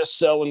 look at this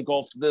cell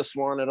engulfed this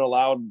one. It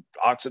allowed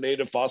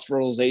oxidative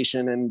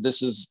phosphorylation. And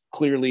this is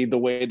clearly the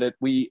way that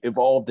we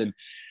evolved. And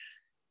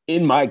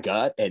in my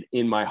gut and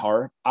in my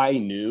heart, I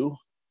knew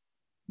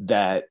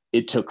that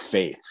it took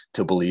faith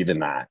to believe in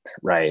that,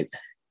 right?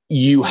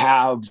 You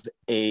have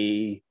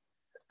a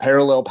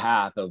parallel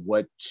path of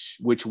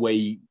which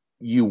way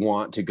you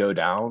want to go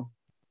down,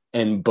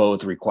 and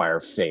both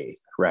require faith,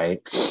 right?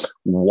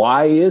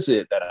 Why is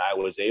it that I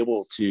was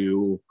able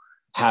to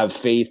have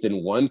faith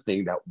in one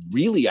thing that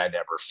really I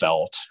never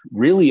felt,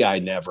 really I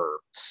never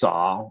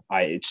saw?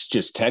 It's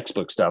just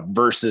textbook stuff,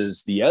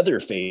 versus the other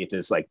faith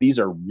is like, these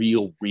are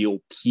real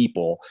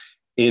people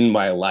in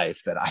my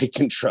life that I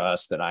can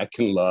trust, that I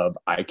can love,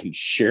 I can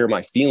share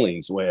my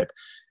feelings with,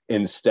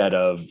 instead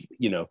of,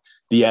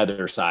 the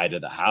other side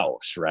of the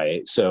house,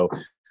 right? So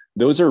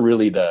those are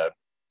really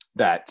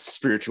that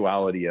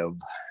spirituality of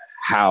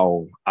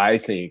how I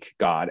think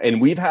God.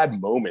 And we've had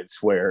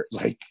moments where,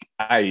 like,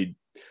 I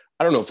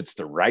don't know if it's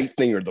the right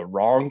thing or the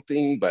wrong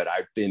thing, but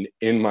I've been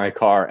in my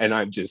car and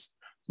I've just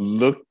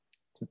looked,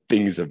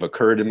 things have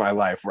occurred in my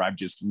life where I've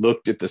just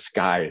looked at the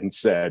sky and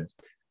said,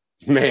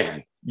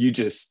 man,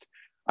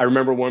 I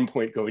remember one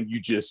point going, you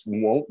just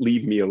won't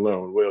leave me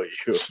alone, will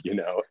you?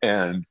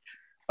 And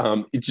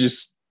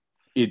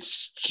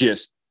it's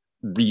just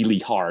really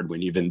hard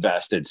when you've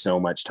invested so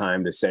much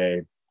time to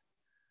say,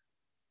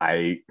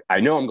 I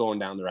know I'm going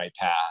down the right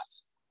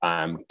path.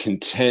 I'm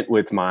content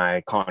with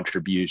my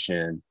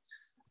contribution.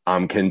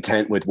 I'm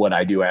content with what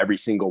I do every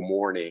single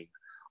morning.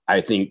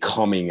 I think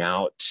coming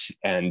out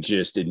and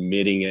just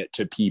admitting it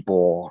to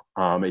people,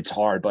 it's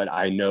hard, but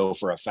I know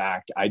for a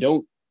fact, I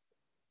don't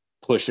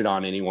push it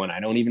on anyone. I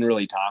don't even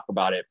really talk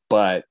about it,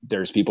 but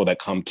there's people that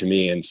come to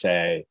me and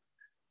say,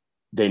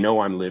 they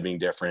know I'm living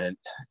different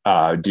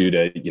due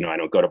to, I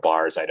don't go to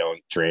bars, I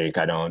don't drink,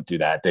 I don't do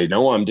that. They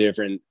know I'm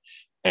different.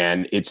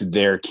 And it's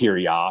their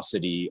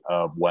curiosity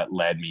of what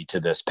led me to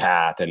this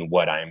path and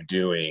what I'm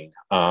doing.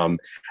 And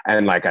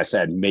like I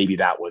said, maybe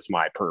that was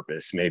my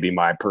purpose. Maybe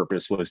my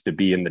purpose was to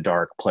be in the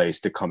dark place,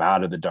 to come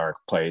out of the dark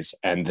place.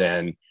 And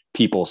then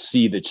people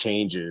see the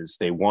changes,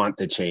 they want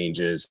the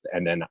changes,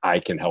 and then I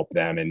can help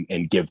them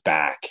and give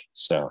back.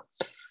 So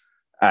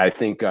I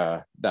think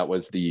that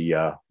was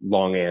the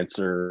long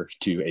answer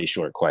to a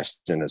short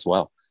question as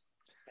well.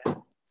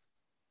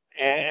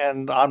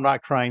 And I'm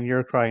not crying,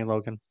 you're crying,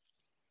 Logan.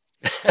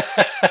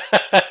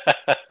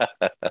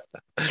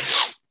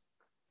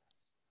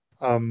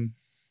 I don't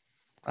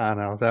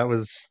know. That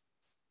was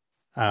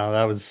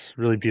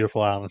really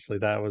beautiful. Honestly,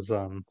 that was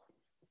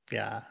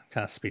yeah,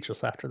 kind of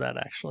speechless after that,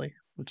 actually,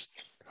 which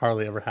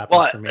hardly ever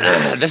happens for me.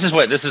 This is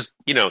one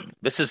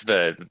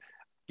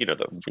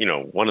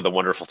of the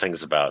wonderful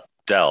things about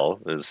Dell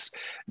is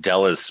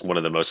one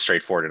of the most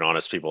straightforward and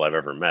honest people I've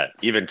ever met,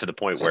 even to the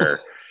point where,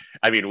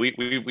 I mean,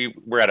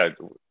 we're at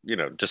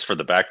just for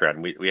the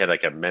background, we had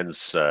like a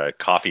men's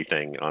coffee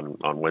thing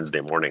on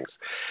Wednesday mornings,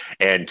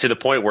 and to the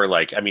point where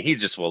like, I mean, he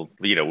just will,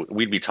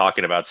 we'd be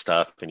talking about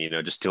stuff and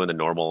just doing the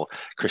normal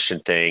Christian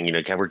thing.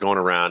 We're going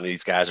around and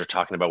these guys are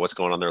talking about what's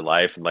going on in their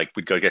life, and like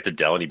we'd go get to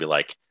Dell and he'd be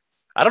like,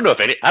 I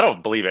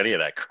don't believe any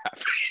of that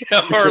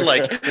crap, or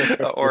like,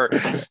 or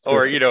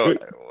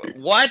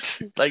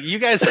what? Like you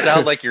guys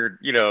sound like you're,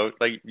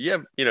 like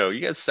you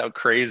guys sound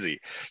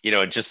crazy, and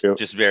Yep.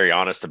 just very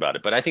honest about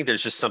it. But I think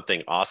there's just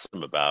something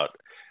awesome about,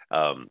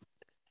 um,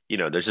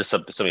 there's just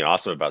something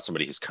awesome about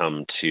somebody who's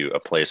come to a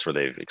place where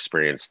they've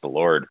experienced the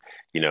Lord,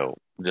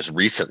 just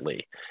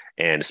recently,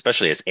 and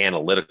especially as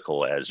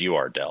analytical as you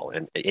are, Dell,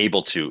 and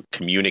able to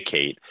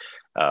communicate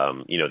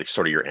the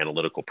sort of your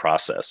analytical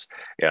process.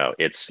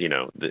 It's,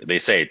 they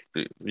say,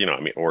 I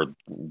mean, or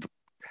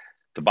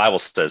the Bible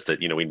says that,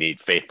 we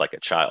need faith like a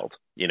child,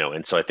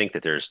 and so I think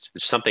that there's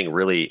something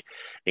really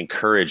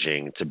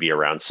encouraging to be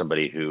around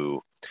somebody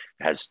who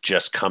has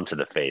just come to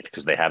the faith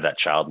because they have that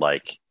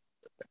childlike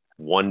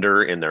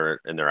wonder in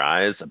their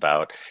eyes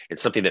about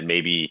it's something that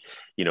maybe,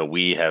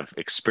 we have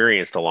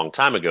experienced a long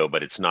time ago,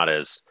 but it's not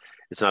as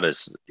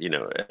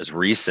as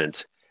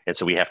recent, and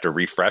so we have to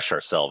refresh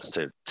ourselves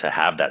to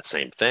have that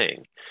same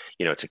thing,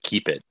 to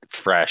keep it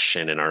fresh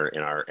and in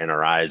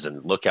our eyes,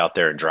 and look out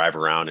there and drive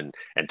around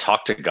and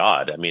talk to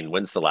God. I mean,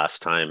 when's the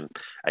last time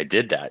I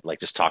did that? Like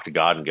just talk to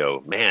God and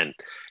go, man,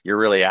 you're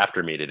really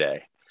after me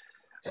today.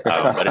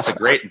 But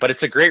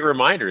it's a great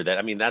reminder that,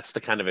 I mean, that's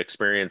the kind of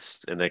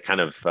experience and the kind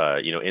of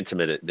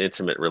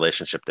intimate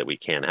relationship that we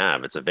can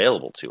have. It's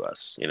available to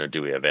us.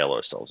 Do we avail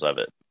ourselves of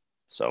it?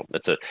 So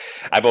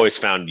I've always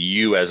found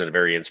you as a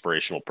very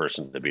inspirational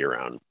person to be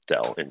around,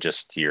 Dell, and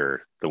just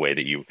hear the way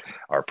that you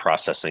are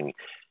processing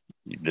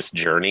this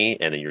journey,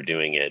 and then you're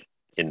doing it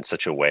in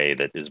such a way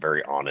that is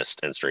very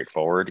honest and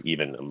straightforward,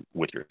 even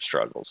with your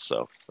struggles.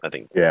 So I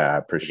think, Yeah, I again,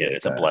 appreciate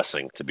it's a that.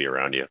 blessing to be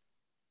around you.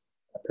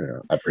 Yeah,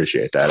 I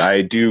appreciate that.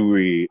 I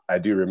do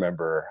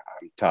remember,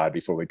 Todd,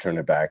 before we turn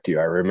it back to you,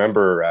 I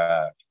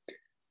remember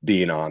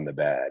being on the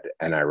bed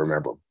and I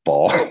remember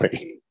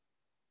bawling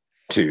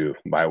to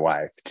my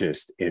wife,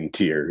 just in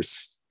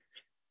tears.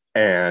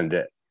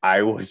 And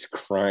I was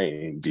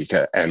crying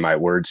and my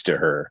words to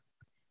her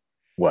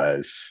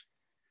was,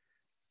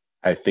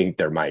 I think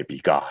there might be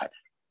God.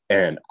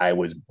 And I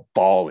was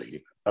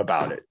bawling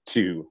about it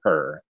to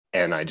her.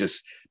 And I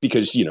just,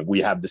 because, we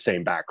have the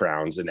same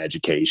backgrounds in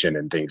education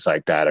and things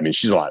like that. I mean,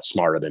 she's a lot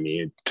smarter than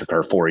me. It took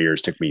her 4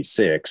 years, took me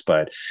 6.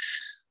 But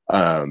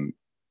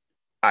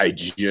I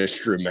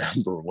just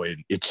remember when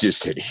it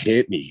just had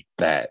hit me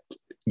that,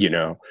 you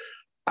know,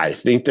 I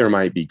think there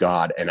might be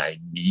God, and I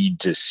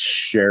need to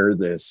share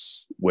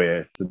this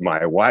with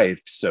my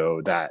wife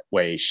so that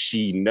way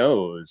she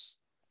knows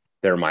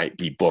there might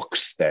be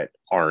books that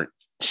aren't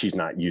she's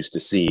not used to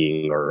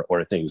seeing,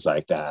 or things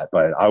like that.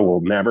 But I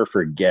will never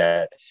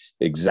forget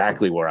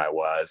exactly where I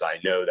was. I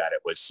know that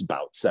it was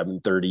about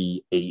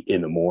 7:38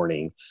 in the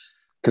morning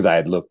because I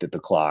had looked at the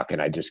clock and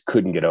I just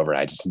couldn't get over it.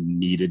 I just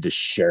needed to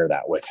share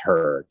that with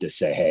her to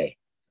say, hey,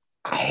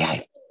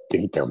 I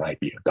think there might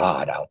be a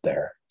God out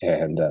there.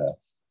 And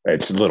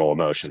it's a little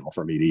emotional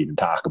for me to even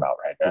talk about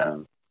right now.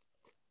 Mm-hmm.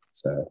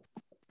 So,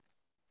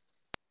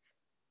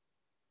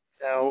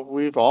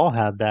 We've all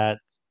had that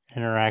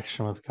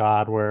interaction with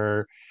God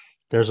where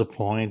there's a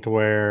point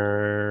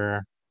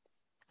where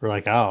we're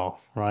like, oh,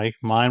 right.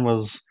 Mine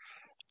was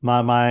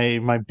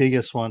my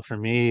biggest one for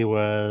me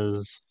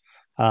was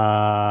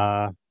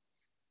uh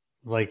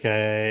like I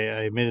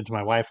admitted to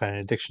my wife I had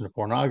an addiction to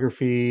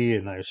pornography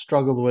and I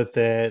struggled with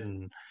it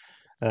and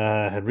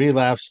had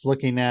relapsed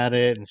looking at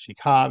it, and she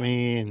caught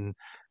me. And it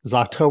was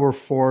October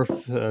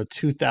 4th,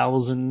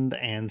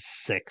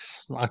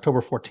 2006,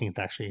 October 14th,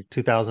 actually,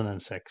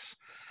 2006,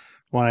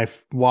 when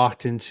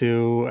walked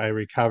into a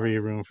recovery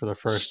room for the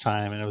first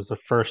time. And it was the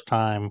first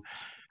time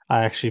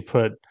I actually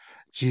put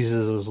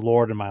Jesus as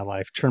Lord in my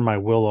life, turned my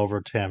will over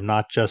to him,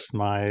 not just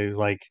my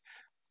like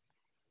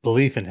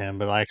belief in him,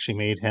 but I actually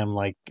made him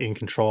like in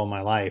control of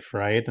my life,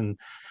 right? And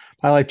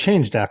my life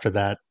changed after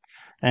that.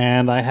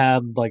 And I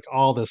had like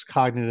all this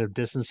cognitive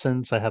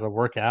dissonance I had to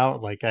work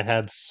out. Like I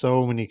had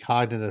so many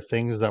cognitive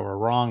things that were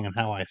wrong in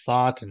how I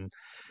thought. And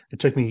it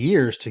took me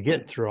years to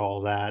get through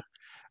all that.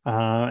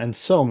 And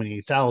so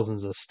many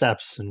thousands of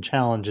steps and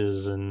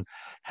challenges and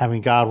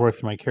having God work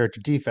through my character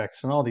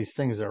defects and all these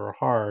things that were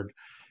hard.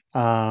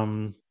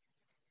 Um,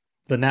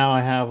 but now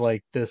I have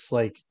like this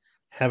like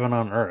heaven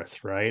on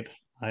earth, right?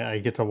 I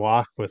get to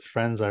walk with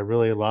friends I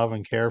really love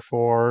and care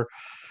for,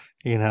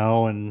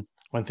 and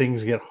when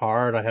things get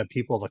hard, I have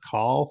people to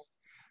call,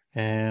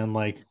 and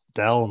like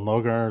Dell and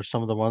Logan are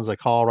some of the ones I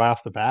call right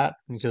off the bat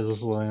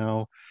because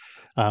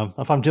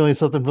if I'm dealing with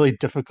something really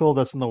difficult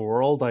that's in the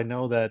world, I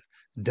know that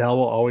Dell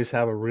will always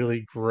have a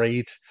really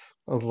great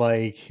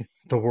like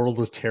the world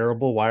is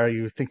terrible. Why are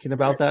you thinking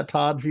about that,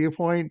 Todd?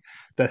 Viewpoint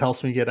that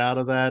helps me get out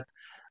of that.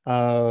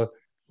 Uh,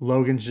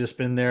 Logan's just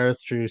been there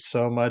through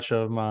so much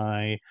of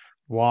my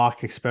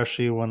walk,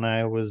 especially when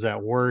I was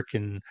at work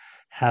and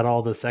had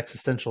all this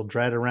existential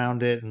dread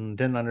around it and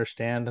didn't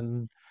understand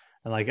and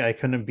and like I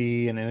couldn't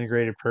be an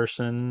integrated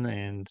person,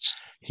 and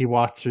he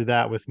walked through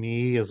that with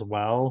me as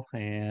well.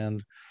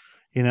 And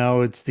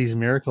it's these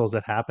miracles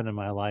that happen in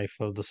my life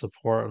of the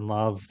support and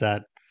love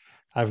that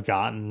I've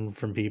gotten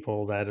from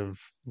people that have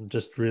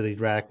just really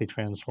radically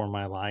transformed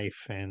my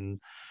life. And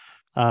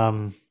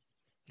um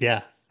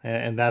yeah,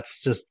 and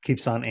that's just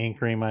keeps on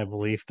anchoring my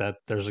belief that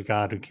there's a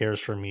God who cares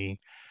for me,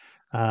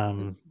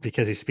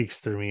 because he speaks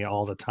through me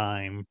all the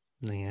time.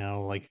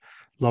 Like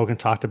Logan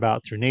talked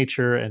about, through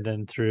nature and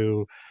then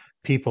through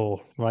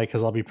people, right?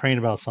 Because I'll be praying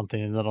about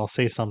something and then I'll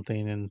say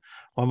something, and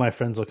one of my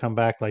friends will come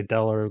back, like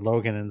Dell or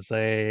Logan, and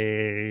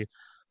say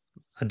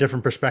a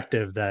different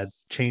perspective that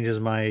changes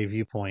my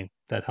viewpoint,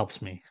 that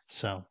helps me.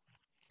 So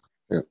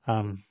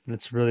Yeah.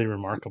 it's really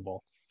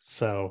remarkable.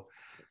 So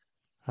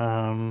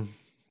um,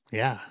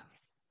 yeah,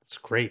 it's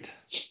great.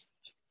 Yeah.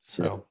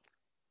 So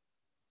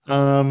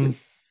I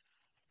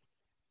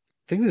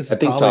think this I is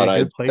think, probably Todd, a I,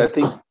 good I place.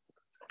 think,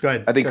 Go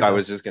ahead. I think Go, I Dell.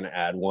 was just going to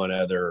add one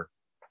other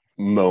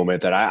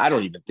moment that I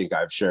don't even think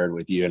I've shared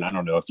with you. And I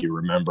don't know if you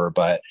remember,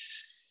 but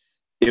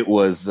it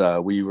was,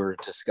 we were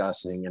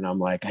discussing and I'm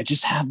like, I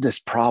just have this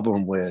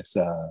problem with,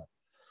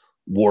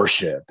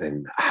 worship,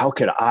 and how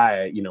could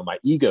I, my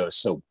ego is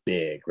so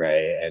big,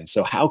 right? And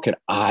so how could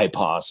I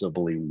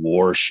possibly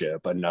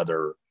worship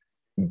another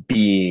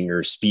being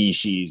or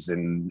species?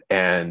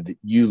 And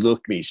you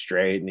looked me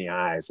straight in the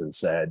eyes and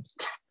said,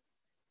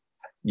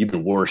 you've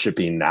been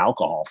worshiping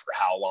alcohol for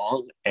how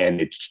long?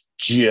 And it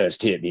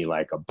just hit me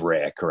like a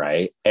brick,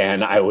 right?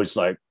 And I was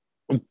like,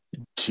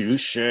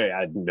 touche. I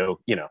had no,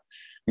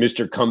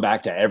 Mr.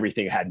 Comeback to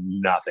everything had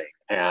nothing.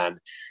 And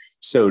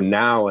so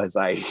now as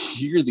I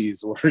hear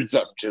these words,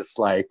 I'm just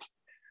like,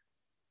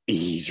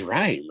 he's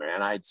right,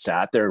 man. I'd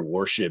sat there and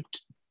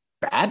worshiped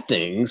bad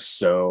things.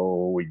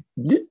 So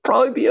it'd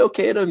probably be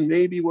okay to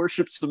maybe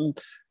worship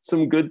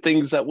some good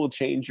things that will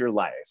change your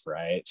life,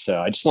 right?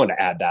 So I just want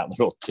to add that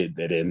little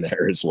tidbit in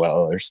there as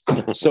well. There's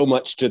so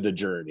much to the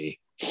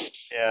journey.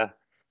 Yeah.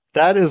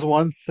 That is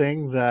one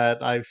thing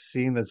that I've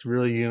seen that's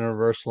really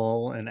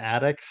universal in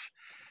addicts,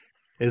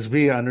 is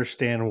we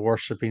understand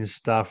worshiping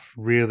stuff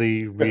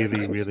really,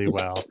 really, really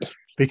well,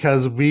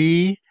 because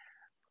we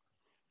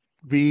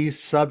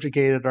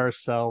subjugated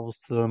ourselves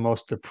to the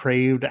most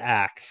depraved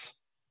acts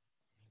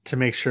to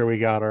make sure we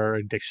got our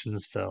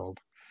addictions filled.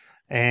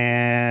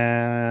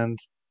 And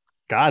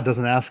God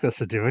doesn't ask us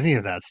to do any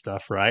of that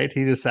stuff, right?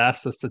 He just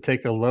asks us to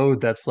take a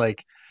load that's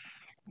like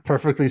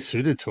perfectly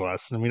suited to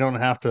us, and we don't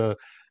have to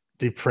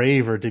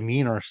deprave or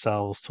demean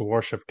ourselves to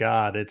worship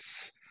God.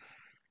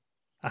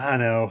 I don't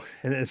know,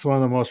 it's one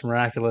of the most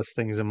miraculous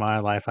things in my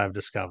life I've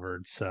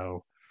discovered.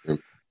 So,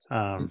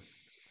 um,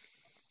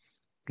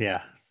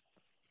 yeah,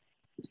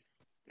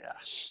 yeah,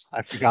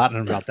 I've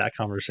forgotten about that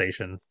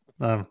conversation.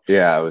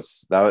 Yeah, it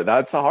was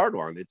that's a hard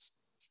one. It's,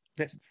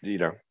 you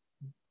know,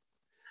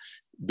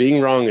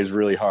 being wrong is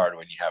really hard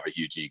when you have a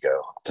huge ego,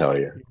 I'll tell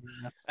you.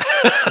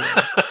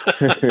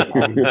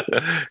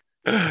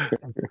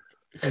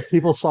 If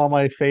people saw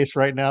my face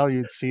right now,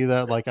 you'd see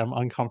that like I'm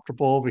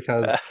uncomfortable,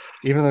 because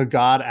even though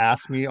God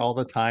asked me all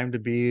the time to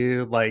be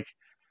like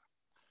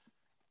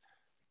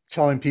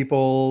telling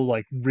people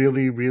like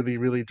really, really,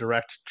 really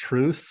direct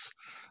truths,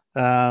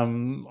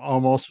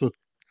 almost with,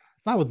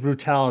 not with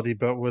brutality,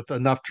 but with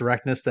enough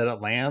directness that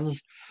it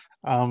lands.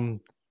 Um,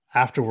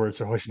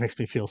 Afterwards, it always makes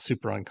me feel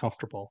super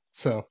uncomfortable.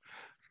 So,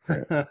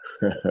 Yep.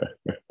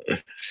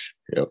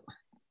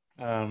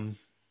 um,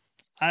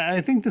 I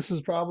think this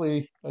is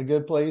probably a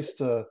good place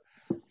to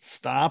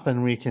stop,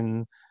 and we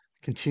can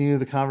continue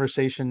the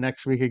conversation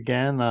next week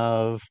again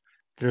of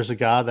there's a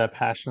God that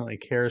passionately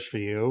cares for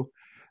you.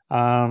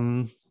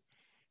 Um,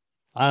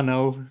 I don't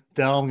know,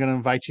 Dell, I'm going to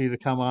invite you to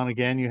come on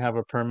again. You have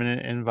a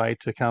permanent invite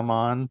to come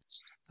on.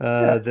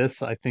 Yeah.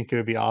 This, I think it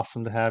would be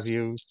awesome to have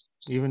you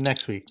even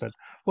next week, but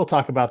we'll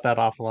talk about that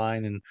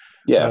offline, and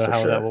Yeah, for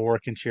how that sure. will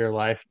work into your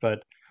life.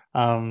 But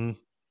um,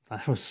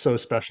 it was so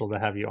special to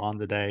have you on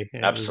today. It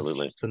was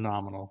Absolutely.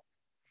 phenomenal.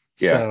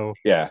 Yeah. So,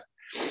 Yeah.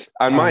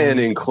 On my end,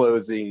 um, in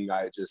closing,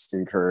 I just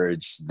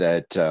encourage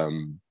that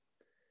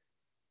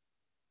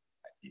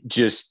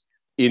just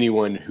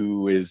anyone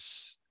who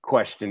is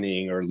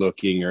questioning or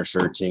looking or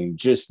searching,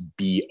 just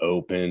be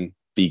open,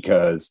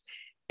 because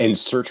and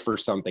search for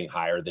something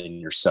higher than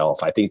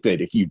yourself. I think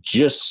that if you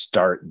just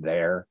start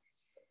there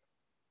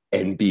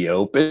and be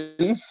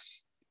open,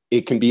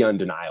 it can be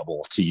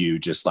undeniable to you,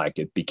 just like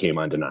it became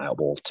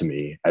undeniable to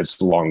me,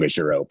 as long as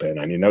you're open.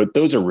 I mean,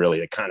 those are really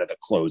the kind of the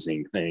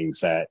closing things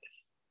that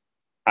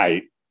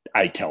I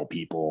I tell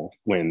people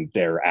when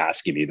they're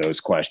asking me those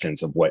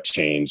questions of what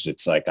changed.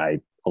 It's like I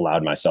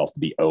allowed myself to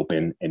be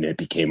open and it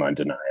became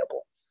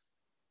undeniable.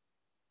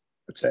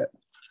 That's it.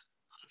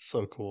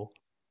 so cool.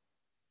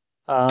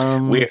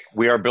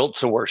 We are built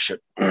to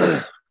worship.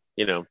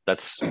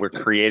 That's, we're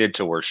created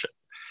to worship.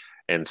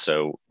 And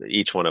so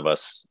each one of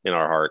us in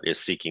our heart is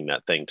seeking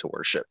that thing to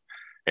worship.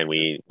 And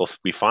we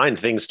find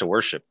things to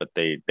worship, but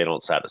they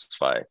don't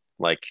satisfy,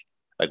 like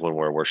when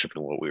we're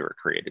worshiping what we were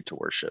created to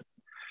worship.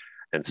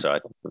 And so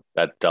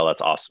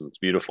that's awesome. It's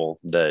beautiful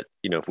that,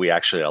 if we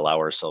actually allow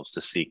ourselves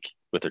to seek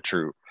with a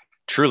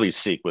truly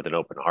seek with an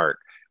open heart,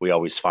 we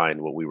always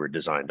find what we were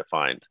designed to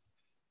find.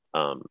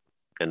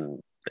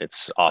 And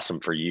it's awesome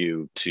for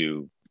you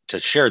to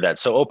share that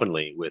so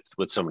openly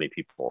with so many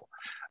people.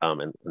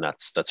 And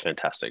that's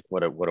fantastic.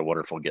 What a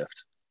wonderful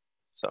gift.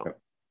 So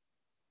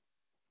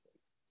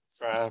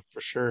For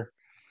sure.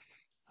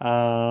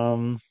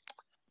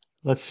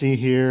 Let's see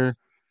here.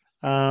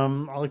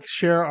 I'll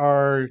share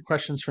our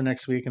questions for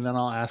next week, and then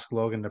I'll ask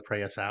Logan to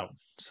pray us out.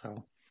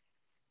 So,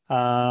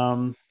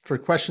 for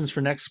questions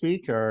for next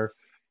week are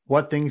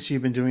what things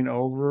you've been doing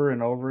over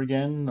and over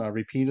again,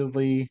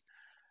 repeatedly,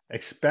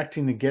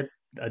 expecting to get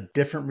a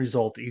different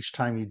result each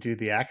time you do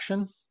the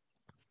action.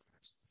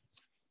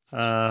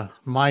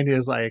 Mine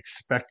is I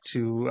expect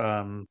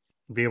to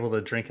be able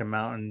to drink a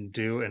Mountain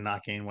Dew and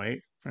not gain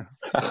weight.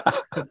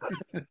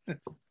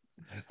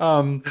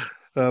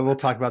 We'll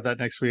talk about that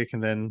next week.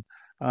 And then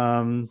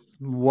the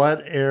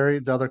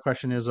other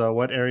question is,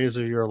 what areas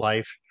of your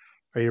life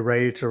are you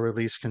ready to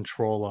release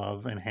control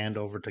of and hand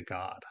over to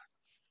God?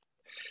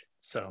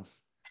 So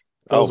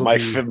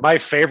my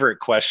favorite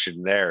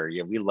question there.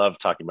 Yeah, we love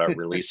talking about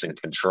releasing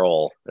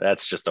control.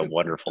 That's just a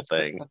wonderful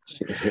thing.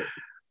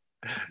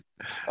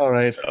 All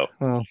right. So,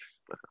 well,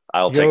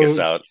 I'll take us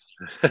out.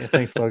 Yeah,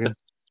 thanks, Logan.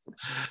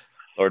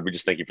 Lord, we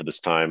just thank you for this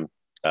time.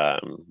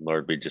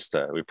 Lord, we just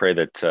we pray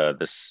that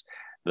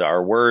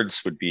our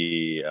words would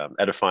be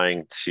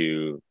edifying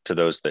to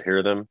those that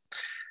hear them,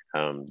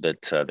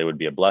 that they would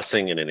be a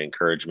blessing and an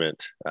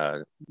encouragement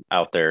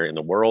out there in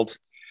the world.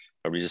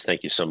 Lord, we just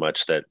thank you so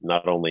much that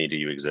not only do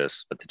you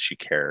exist, but that you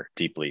care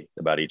deeply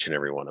about each and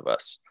every one of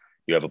us.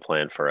 You have a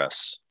plan for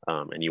us,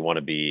 and you want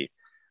to be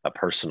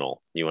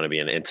you want to be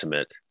an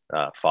intimate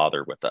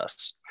father with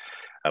us.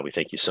 We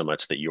thank you so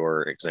much that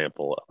your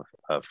example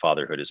of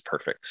fatherhood is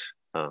perfect.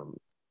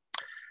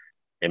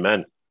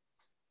 Amen.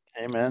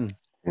 Amen.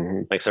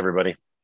 Thanks, everybody.